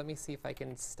motors, but let me see if I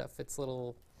can stuff its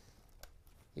little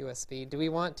USB. Do we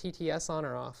want TTS on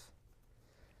or off?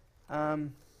 I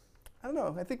don't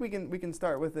know. I think we can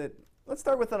start with it. Let's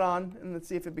start with it on, and let's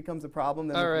see if it becomes a problem.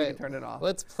 Then we can turn it off.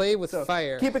 Let's play with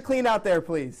fire. Keep it clean out there,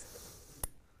 please.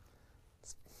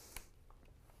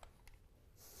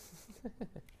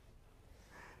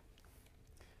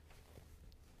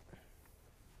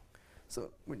 So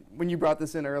when you brought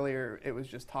this in earlier, it was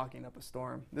just talking up a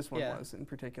storm. This one was in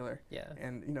particular. Yeah.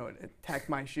 And it attacked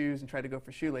my shoes and tried to go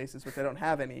for shoelaces, which I don't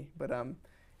have any. But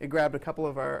it grabbed a couple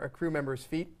of our crew members'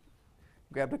 feet,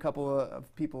 grabbed a couple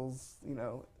of people's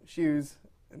shoes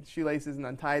and shoelaces and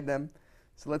untied them.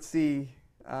 So let's see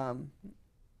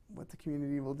what the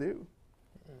community will do.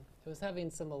 I was having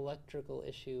some electrical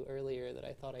issue earlier that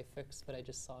I thought I fixed, but I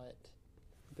just saw it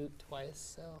boot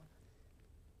twice. So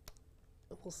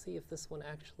we'll see if this one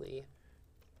actually.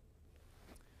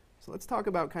 So let's talk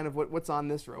about kind of what's on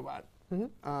this robot.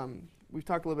 We've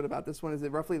talked a little bit about this one. Is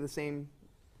it roughly the same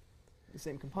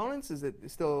components? Is it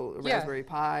still a Raspberry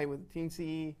Pi with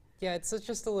teensy? Yeah, it's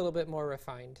just a little bit more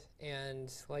refined,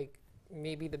 and like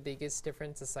maybe the biggest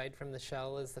difference aside from the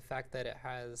shell is the fact that it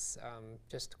has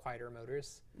just quieter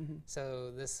motors.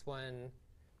 So this one,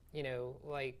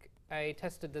 like I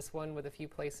tested this one with a few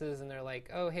places, and they're like,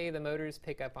 oh, hey, the motors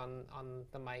pick up on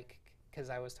the mic, because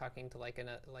I was talking to like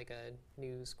a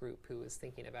news group who was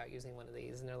thinking about using one of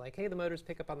these, and they're like, hey, the motors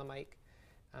pick up on the mic.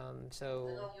 So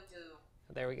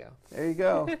there we go. There you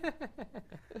go.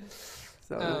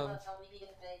 So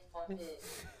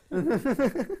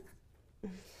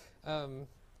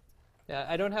Yeah,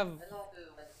 I don't have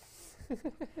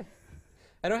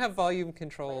I don't have volume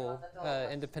control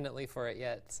independently for it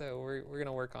yet, so we're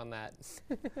gonna work on that.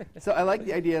 So I like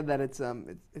the idea that it's a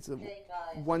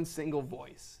one single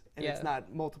voice, and Yeah. it's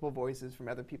not multiple voices from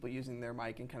other people using their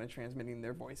mic and kind of transmitting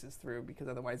their voices through, because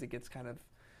otherwise it gets kind of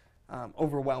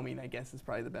overwhelming, I guess is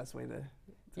probably the best way to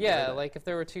Yeah, relay that. like if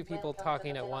there were two people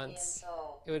talking at once,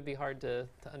 it would be hard to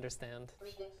understand.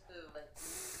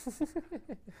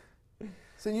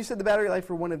 So you said the battery life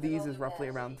for one of these is roughly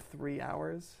around 3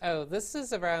 hours? Oh, this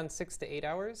is around 6 to 8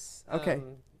 hours. Okay.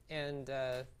 And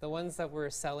the ones that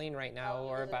we're selling right now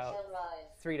are about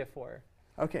 3 to 4.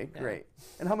 Okay, Yeah. great.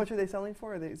 And how much are they selling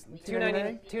for? Are they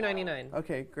 $2.99.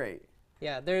 Okay, great.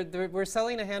 Yeah, we're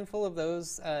selling a handful of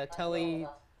those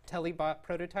telebot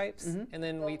prototypes, and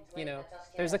then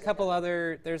there's a couple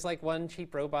other. There's like one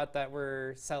cheap robot that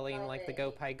we're selling, like the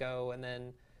GoPi Go, and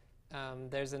then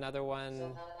there's another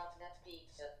one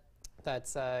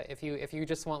that's if you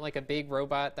just want like a big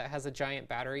robot that has a giant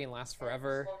battery and lasts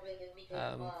forever.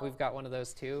 We've got one of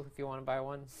those too. If you want to buy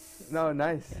one. No,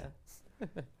 nice.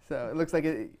 Yeah. So it looks like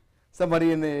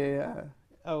somebody in the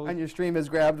on your stream has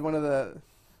grabbed one of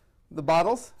the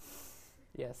bottles.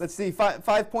 Yes. Let's see,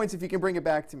 5 points if you can bring it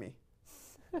back to me.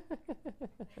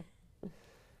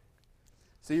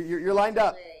 So you're lined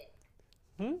up.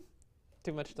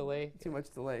 Too much delay. Too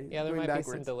much delay. Yeah, there Going might backwards.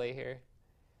 be some delay here.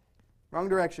 Wrong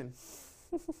direction.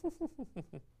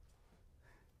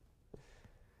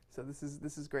 So this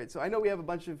is great. So I know we have a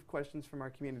bunch of questions from our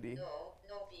community. No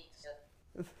pizza.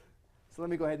 So let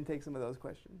me go ahead and take some of those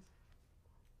questions.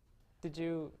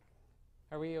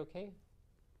 Are we okay?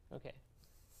 Okay.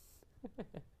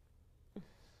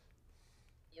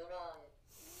 You're on.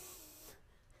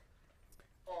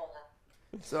 Hola.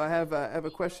 So I have a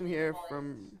question here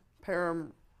from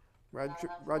Param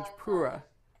Rajpura.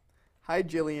 Hi,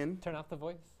 Jillian. Turn off the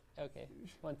voice? Okay,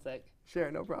 1 sec. Sure,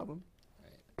 no problem.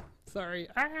 Sorry.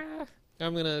 I'm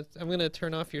gonna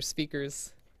turn off your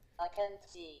speakers. I can't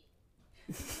see.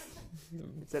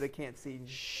 It said I can't see, in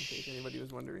case anybody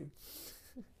was wondering.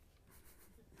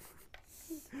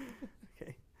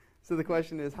 Okay. So the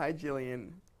question is, hi,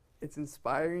 Jillian. It's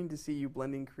inspiring to see you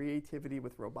blending creativity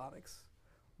with robotics.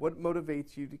 What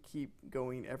motivates you to keep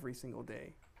going every single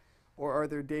day? Or are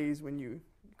there days when your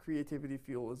creativity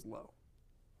fuel is low?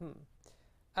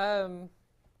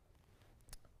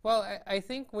 Well, I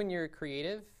think when you're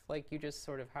creative, like you just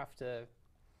sort of have to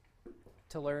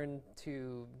learn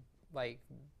to like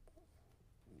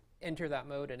enter that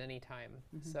mode at any time.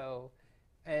 So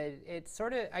it's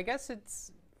sort of, I guess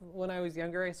it's, when I was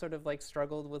younger, I sort of like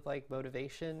struggled with like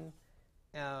motivation.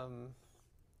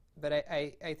 But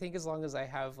I think as long as I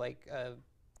have like a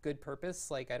good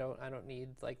purpose, like I don't need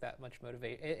like that much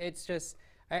motivation. It's just,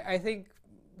 I think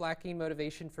lacking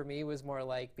motivation for me was more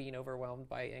like being overwhelmed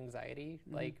by anxiety,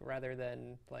 like rather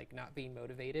than like not being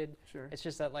motivated. Sure. It's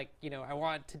just that like, I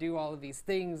want to do all of these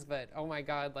things, but oh my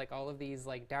God, like all of these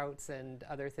like doubts and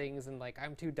other things, and like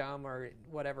I'm too dumb or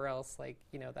whatever else, like,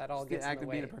 that all gets in the act the of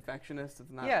way. being a perfectionist,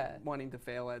 of not wanting to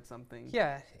fail at something.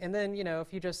 Yeah, and then,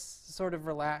 if you just sort of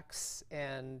relax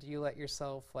and you let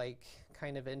yourself like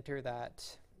kind of enter that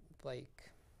like,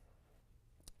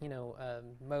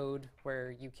 mode where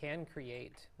you can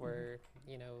create, where,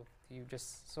 you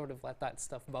just sort of let that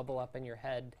stuff bubble up in your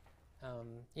head.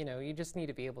 You just need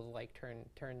to be able to like turn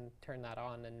that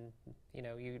on, and,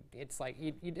 it's like,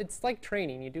 it's like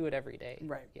training, you do it every day.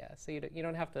 Right. Yeah, so you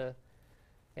don't have to,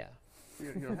 yeah.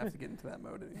 You don't have to get into that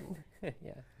mode anymore.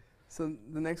 Yeah. So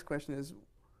the next question is,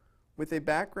 with a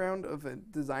background of a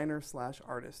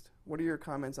designer/artist, what are your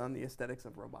comments on the aesthetics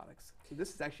of robotics? So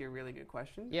this is actually a really good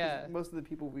question. Yeah. Most of the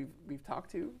people we've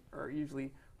talked to are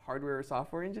usually hardware or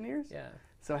software engineers. Yeah.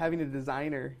 So having a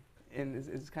designer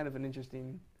is kind of an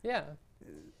interesting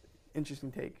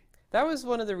take. That was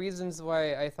one of the reasons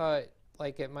why I thought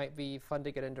like it might be fun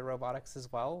to get into robotics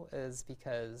as well, is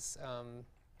because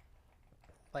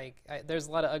there's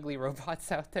a lot of ugly robots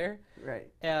out there.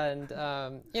 Right. And,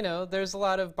 there's a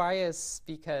lot of bias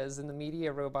because in the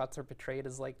media, robots are portrayed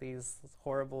as like these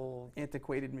horrible,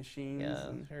 antiquated machines.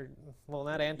 or, well,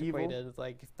 not antiquated,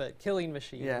 but killing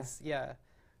machines. Yeah.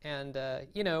 And,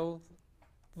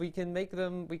 we can make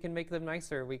them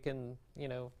nicer. We can,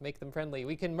 make them friendly.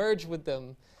 We can merge with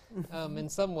them in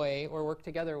some way or work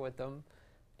together with them.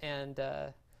 And,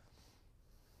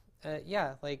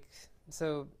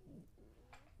 so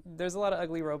there's a lot of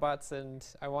ugly robots, and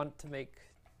I want to make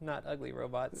not ugly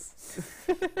robots.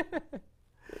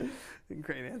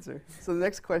 Great answer. So the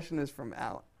next question is from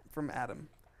Adam.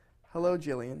 Hello,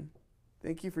 Jillian.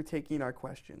 Thank you for taking our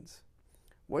questions.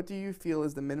 what do you feel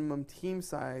is the minimum team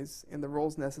size and the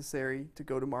roles necessary to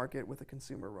go to market with a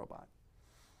consumer robot?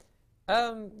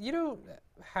 You don't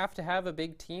have to have a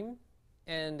big team,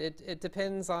 and it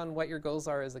depends on what your goals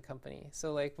are as a company.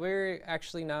 So like we're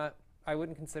actually not, I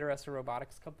wouldn't consider us a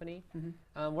robotics company.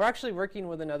 We're actually working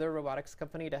with another robotics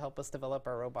company to help us develop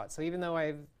our robots. So even though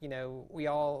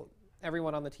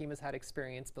everyone on the team has had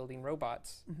experience building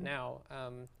robots now,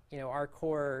 our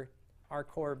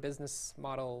core business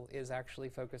model is actually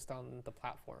focused on the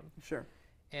platform. Sure.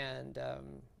 And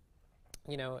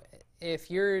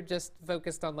if you're just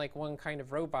focused on like one kind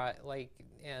of robot,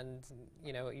 and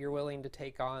you're willing to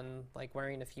take on like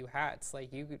wearing a few hats,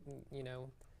 like you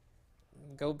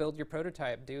go build your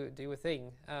prototype, do a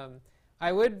thing.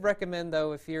 I would recommend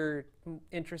though, if you're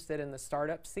interested in the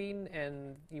startup scene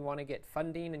and you want to get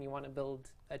funding and you want to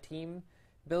build a team,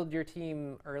 build your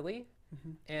team early.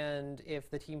 And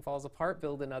if the team falls apart,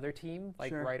 build another team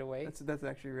right away. That's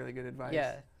actually really good advice.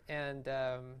 Yeah, and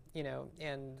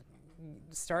and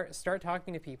start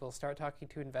talking to people, start talking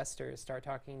to investors, start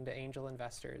talking to angel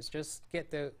investors. Just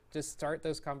start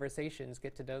those conversations,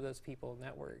 get to know those people,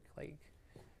 network. Like,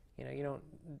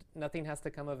 nothing has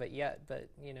to come of it yet, but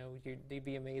you'd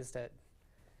be amazed at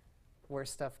where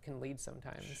stuff can lead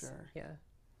sometimes. Sure. Yeah.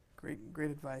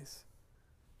 Great advice.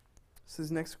 So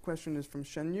this next question is from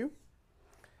Shenyu.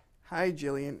 Hi,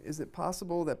 Jillian. Is it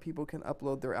possible that people can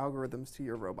upload their algorithms to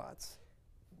your robots?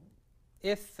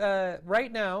 If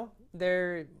right now,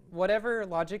 whatever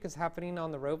logic is happening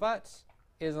on the robot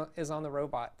is on the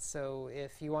robot. So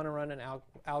if you want to run an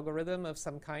algorithm of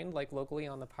some kind, like locally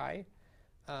on the Pi,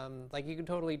 you can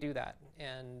totally do that.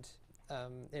 And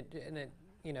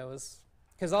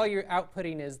because all you're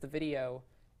outputting is the video,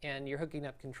 and you're hooking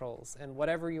up controls, and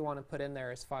whatever you want to put in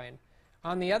there is fine.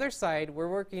 On the other side, we're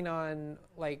working on,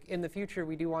 in the future,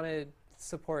 we do want to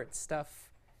support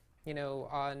stuff,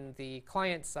 on the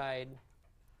client side.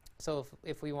 So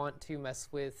if we want to mess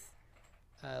with,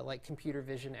 computer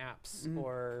vision apps,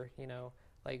 or,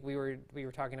 we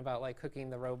were talking about, hooking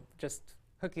the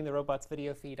robot's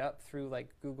video feed up through,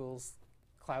 Google's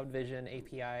Cloud Vision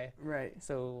API. Right.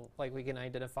 So, we can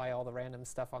identify all the random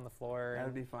stuff on the floor. That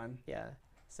would be fun. Yeah.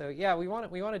 So, yeah, we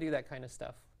want to do that kind of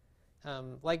stuff.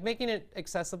 Making it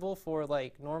accessible for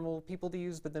normal people to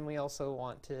use, but then we also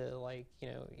want to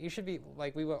you should be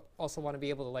we will also want to be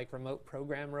able to remote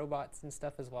program robots and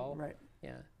stuff as well. Right.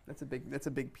 Yeah. That's a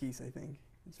big piece, I think.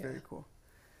 It's very cool.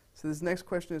 So this next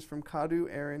question is from Kadu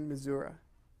Aaron Missoura.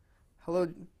 Hello,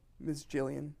 Ms.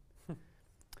 Jillian.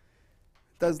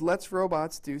 Does Let's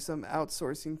Robots do some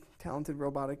outsourcing talented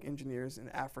robotic engineers in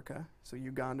Africa, so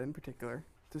Uganda in particular,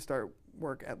 to start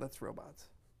work at Let's Robots?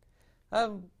 I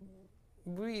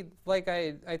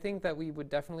think that we would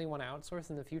definitely want to outsource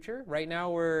in the future. Right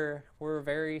now, we're a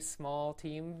very small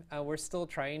team. We're still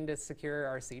trying to secure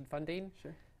our seed funding.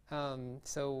 Sure.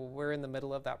 So we're in the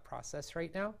middle of that process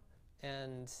right now,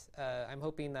 and I'm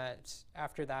hoping that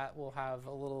after that we'll have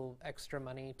a little extra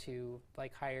money to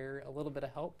hire a little bit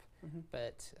of help.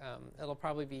 But it'll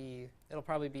probably be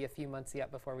a few months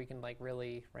yet before we can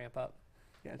really ramp up.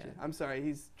 Gotcha. Yeah. I'm sorry.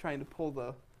 He's trying to pull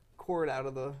the cord out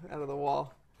of the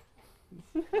wall.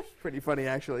 It's pretty funny,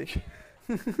 actually.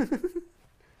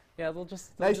 Yeah,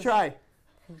 Nice try.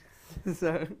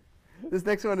 So, this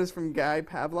next one is from Guy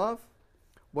Pavlov.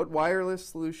 What wireless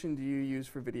solution do you use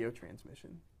for video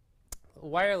transmission?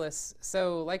 Wireless.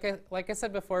 So, like I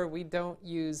said before, we don't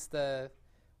use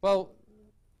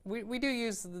we do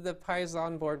use the Pi's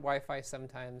onboard Wi-Fi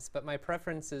sometimes, but my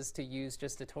preference is to use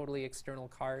just a totally external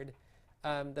card.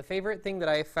 The favorite thing that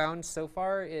I found so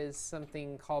far is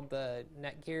something called the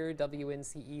Netgear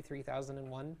WNCE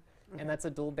 3001, and that's a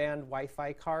dual-band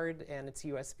Wi-Fi card, and it's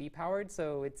USB powered,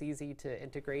 so it's easy to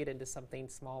integrate into something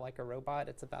small like a robot.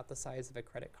 It's about the size of a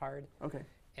credit card. Okay.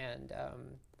 And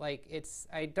I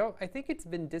think it's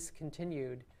been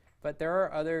discontinued, but there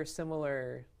are other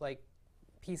similar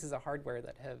pieces of hardware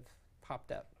that have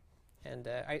popped up. And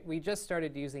we just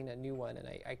started using a new one, and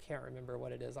I can't remember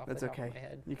what it is off the top of my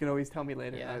head. You can always tell me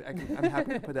later. Yeah. I'm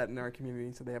happy to put that in our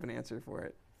community so they have an answer for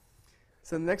it.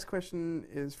 So the next question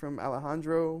is from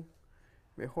Alejandro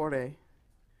Mejore.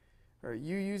 Are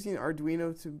you using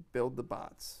Arduino to build the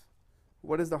bots?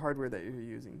 What is the hardware that you're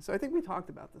using? So I think we talked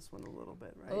about this one a little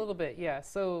bit, right? A little bit, yeah.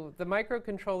 So the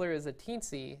microcontroller is a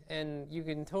Teensy, and you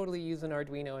can totally use an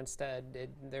Arduino instead.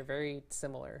 They're very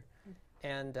similar.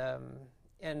 And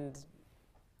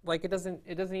it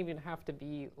doesn't even have to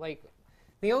be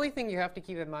the only thing you have to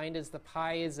keep in mind is the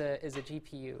Pi is a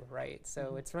GPU, right?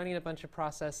 So it's running a bunch of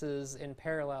processes in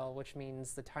parallel, which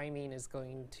means the timing is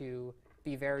going to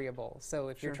be variable. So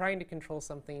if you're Sure. trying to control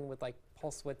something with like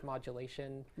pulse width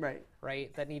modulation, Right.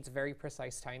 right, that needs very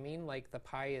precise timing, like the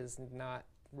Pi is not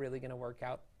really going to work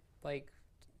out like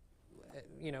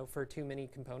for too many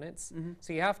components. Mm-hmm.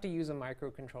 So you have to use a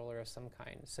microcontroller of some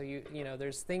kind. So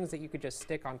there's things that you could just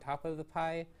stick on top of the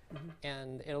Pi,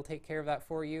 and it'll take care of that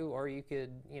for you, or you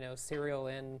could serial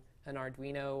in an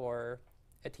Arduino or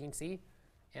a Teensy,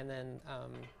 and then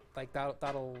like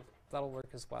that'll work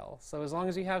as well. So as long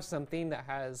as you have something that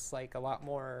has like a lot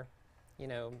more,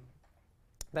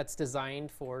 that's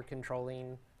designed for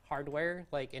controlling hardware,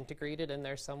 like integrated in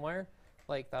there somewhere,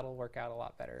 like that'll work out a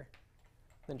lot better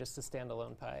than just a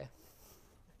standalone Pi.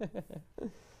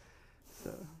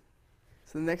 So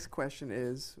the next question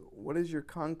is, what is your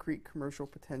concrete commercial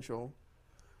potential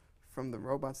from the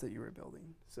robots that you were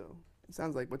building? So it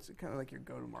sounds like what's kind of like your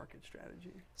go-to-market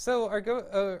strategy? So our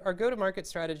go-to-market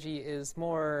strategy is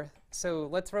more, so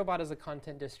Let's Robot is a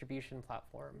content distribution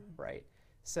platform, right?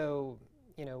 So,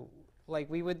 like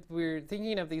we're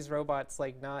thinking of these robots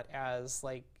like not as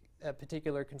like a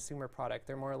particular consumer product.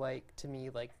 They're more like, to me,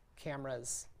 like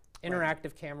cameras,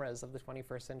 interactive cameras of the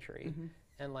 21st century.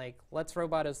 And like Let's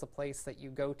Robot is the place that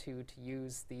you go to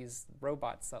use these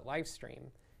robots that live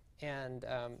stream. And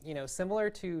similar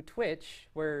to Twitch,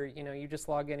 where you just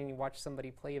log in and you watch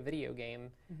somebody play a video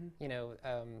game.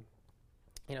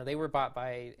 They were bought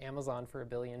by Amazon for $1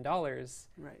 billion.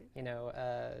 Right.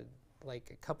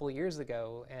 Like a couple of years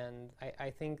ago, and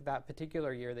I think that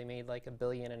particular year they made like $1.5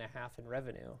 billion in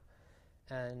revenue.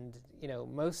 And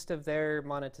most of their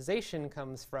monetization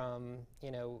comes from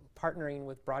partnering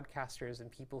with broadcasters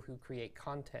and people who create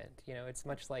content. It's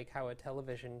much like how a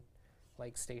television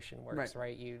like station works,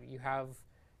 right? You have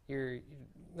the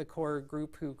core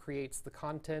group who creates the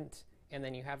content, and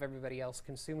then you have everybody else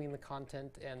consuming the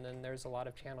content, and then there's a lot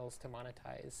of channels to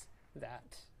monetize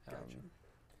that. Gotcha.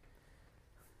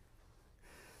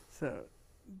 So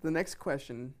the next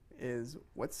question is,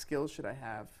 what skills should I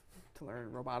have to learn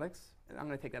robotics? And I'm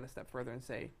going to take that a step further and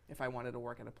say, if I wanted to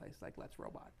work at a place like Let's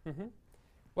Robot.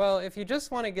 Well, if you just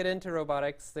want to get into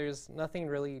robotics, there's nothing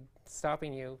really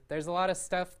stopping you. There's a lot of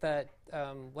stuff that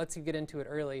lets you get into it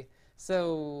early.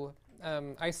 So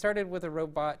I started with a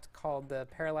robot called the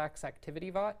Parallax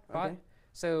Activity Bot. Okay.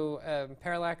 So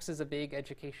Parallax is a big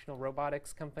educational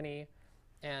robotics company,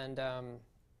 and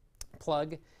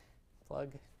Plug,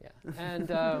 yeah. And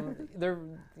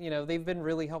they've been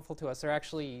really helpful to us. They're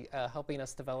actually helping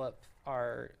us develop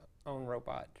our own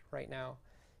robot right now.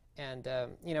 And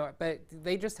but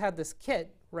they just had this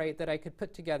kit, right, that I could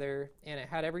put together, and it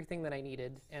had everything that I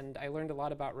needed. And I learned a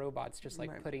lot about robots just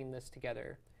like putting this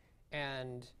together.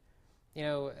 And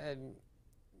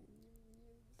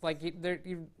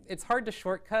it's hard to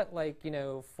shortcut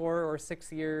 4 or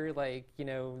 6 year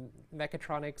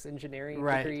mechatronics engineering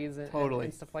degrees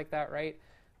and stuff like that, right?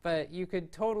 But you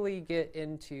could totally get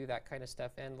into that kind of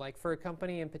stuff. And like for a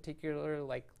company in particular,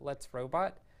 like Let's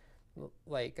Robot,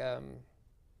 I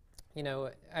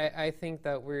think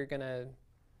that we're gonna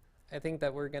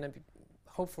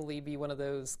hopefully be one of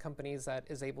those companies that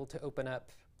is able to open up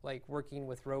like working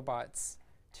with robots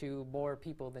to more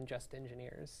people than just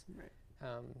engineers. Right.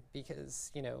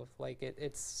 Because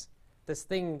it's this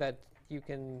thing that you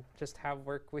can just have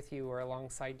work with you or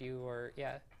alongside you, or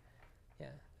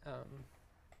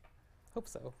hope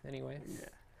so anyway. Yeah,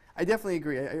 I definitely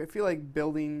agree. I feel like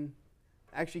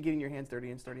actually getting your hands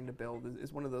dirty and starting to build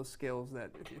is one of those skills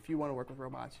that if you want to work with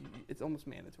robots, it's almost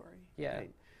mandatory. Yeah.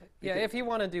 Right? Yeah, if you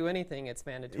want to do anything, it's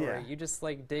mandatory. Yeah. You just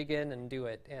dig in and do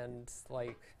it, and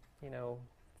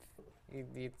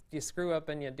you screw up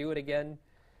and you do it again,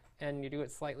 and you do it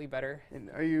slightly better. And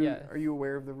are you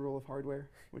aware of the rule of hardware,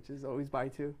 which is always buy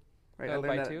two? Right. Oh,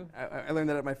 buy two? I learned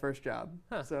that at my first job.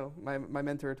 Huh. So my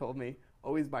mentor told me,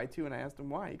 always buy two, and I asked him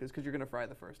why. He goes, because you're going to fry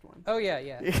the first one. Oh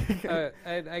yeah.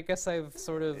 I guess I've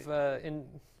sort of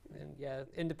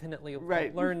independently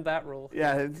learned that rule.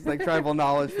 Yeah, it's like tribal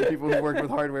knowledge for people who've worked with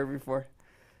hardware before.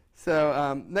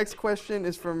 So next question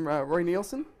is from Roy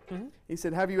Nielsen. Mm-hmm. He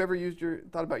said, have you ever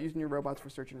thought about using your robots for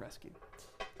search and rescue?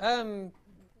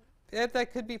 That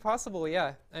could be possible,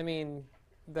 yeah. I mean,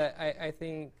 I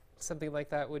think something like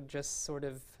that would just sort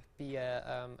of be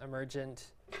a emergent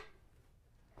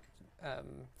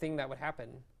thing that would happen.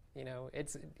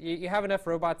 You have enough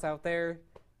robots out there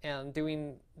and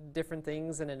doing different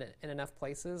things in enough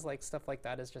places, like stuff like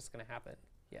that is just going to happen.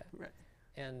 Yeah. Right.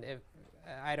 And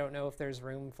I don't know if there's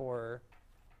room for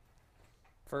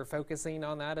focusing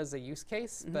on that as a use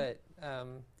case, but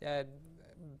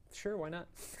sure, why not?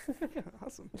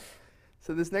 Awesome.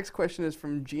 So this next question is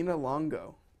from Gina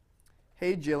Longo.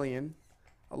 Hey, Jillian.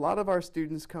 a lot of our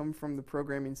students come from the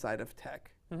programming side of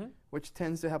tech, Mm-hmm. which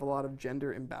tends to have a lot of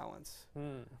gender imbalance.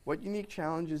 What unique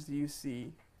challenges do you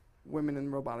see women in the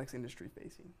robotics industry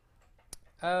facing?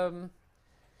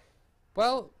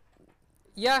 Well,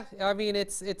 yeah, I mean,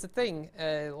 it's a thing.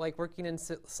 Like working in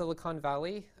Silicon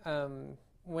Valley,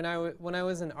 when I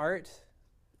was in art,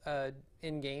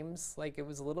 in games, like it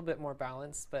was a little bit more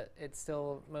balanced, but it's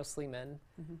still mostly men.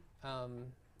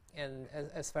 And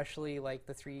especially like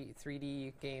the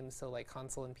 3D games, so like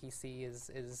console and PC is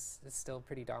still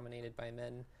pretty dominated by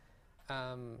men.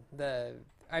 I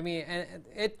mean, and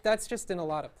that's just in a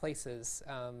lot of places.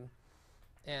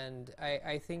 And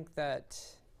I think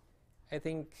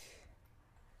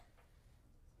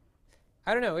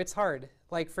I don't know, it's hard.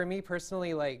 Like for me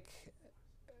personally, like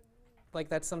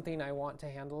that's something I want to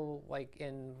handle like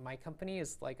in my company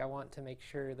is like I want to make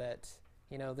sure that,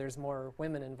 you know, there's more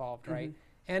women involved, right?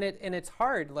 And it's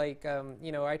hard. Like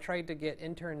you know, I tried to get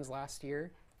interns last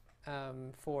year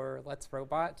for Let's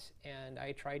Robot, and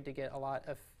I tried to get a lot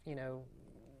of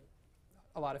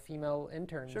female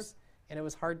interns. Sure. And it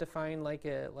was hard to find like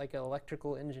an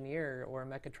electrical engineer or a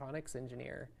mechatronics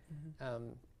engineer.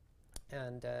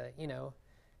 And you know,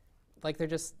 like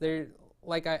they're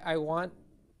like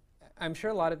I'm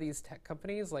sure a lot of these tech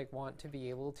companies like want to be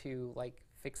able to like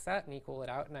fix that and equal it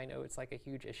out, and I know it's like a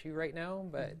huge issue right now,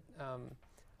 but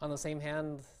on the same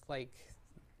hand, like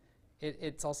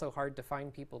it's also hard to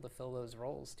find people to fill those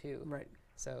roles too. Right.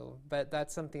 So, but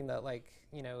that's something that like,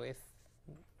 you know, if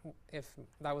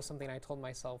that was something I told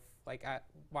myself like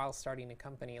while starting a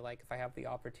company, like if I have the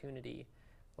opportunity,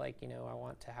 like, you know, I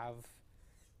want to have,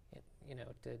 you know,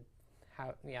 to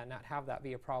have, not have that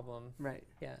be a problem. Right.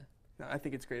 Yeah. No, I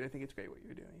think it's great. I think it's great what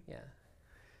you're doing. Yeah.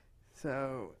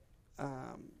 So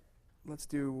let's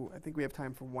do, I think we have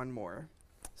time for one more.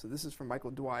 So this is from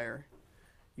Michael Dwyer.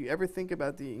 You ever think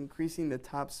about increasing the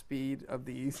top speed of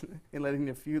these and letting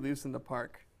a few loose in the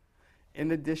park?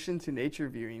 In addition to nature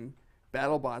viewing,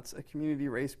 BattleBots, a community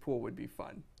race pool would be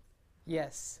fun.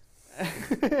 Yes.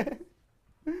 The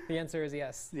answer is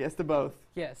yes. Yes to both.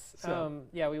 Yes. So.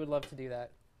 Yeah, we would love to do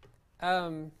that.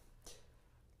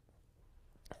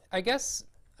 I guess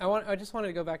I just wanted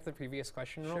to go back to the previous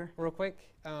question real quick,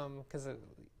 because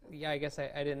I guess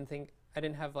I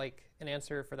didn't have like an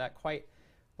answer for that quite.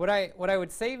 What I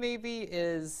would say maybe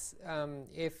is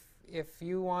if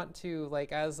you want to,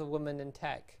 like, as a woman in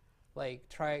tech, like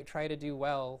try to do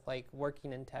well, like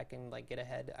working in tech and like get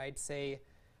ahead, I'd say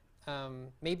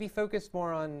maybe focus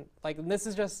more on, like, and this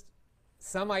is just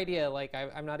some idea, like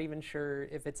I'm not even sure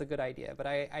if it's a good idea, but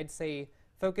I'd say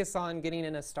focus on getting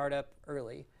in a startup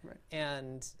early, right,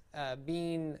 and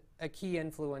being a key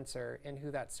influencer in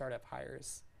who that startup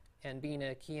hires, and being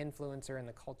a key influencer in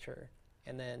the culture,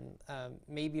 and then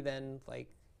maybe then, like,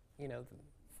 you know,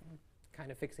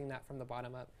 kind of fixing that from the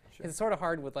bottom up. Sure. It's sort of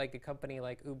hard with like a company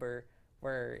like Uber,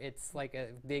 where it's like a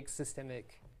big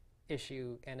systemic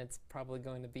issue and it's probably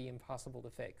going to be impossible to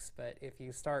fix. But if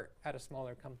you start at a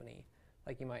smaller company,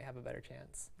 like, you might have a better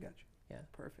chance. Gotcha. Yeah.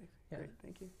 Perfect. Yeah. Great.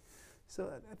 Thank you. So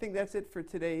I think that's it for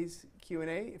today's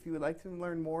Q&A. If you would like to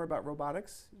learn more about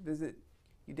robotics, visit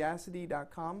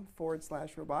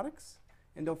udacity.com/robotics.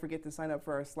 And don't forget to sign up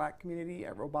for our Slack community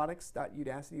at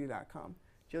robotics.udacity.com.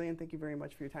 Jillian, thank you very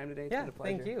much for your time today. It's been a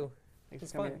pleasure. Thank you. Thanks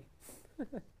It's for coming fun.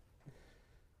 in.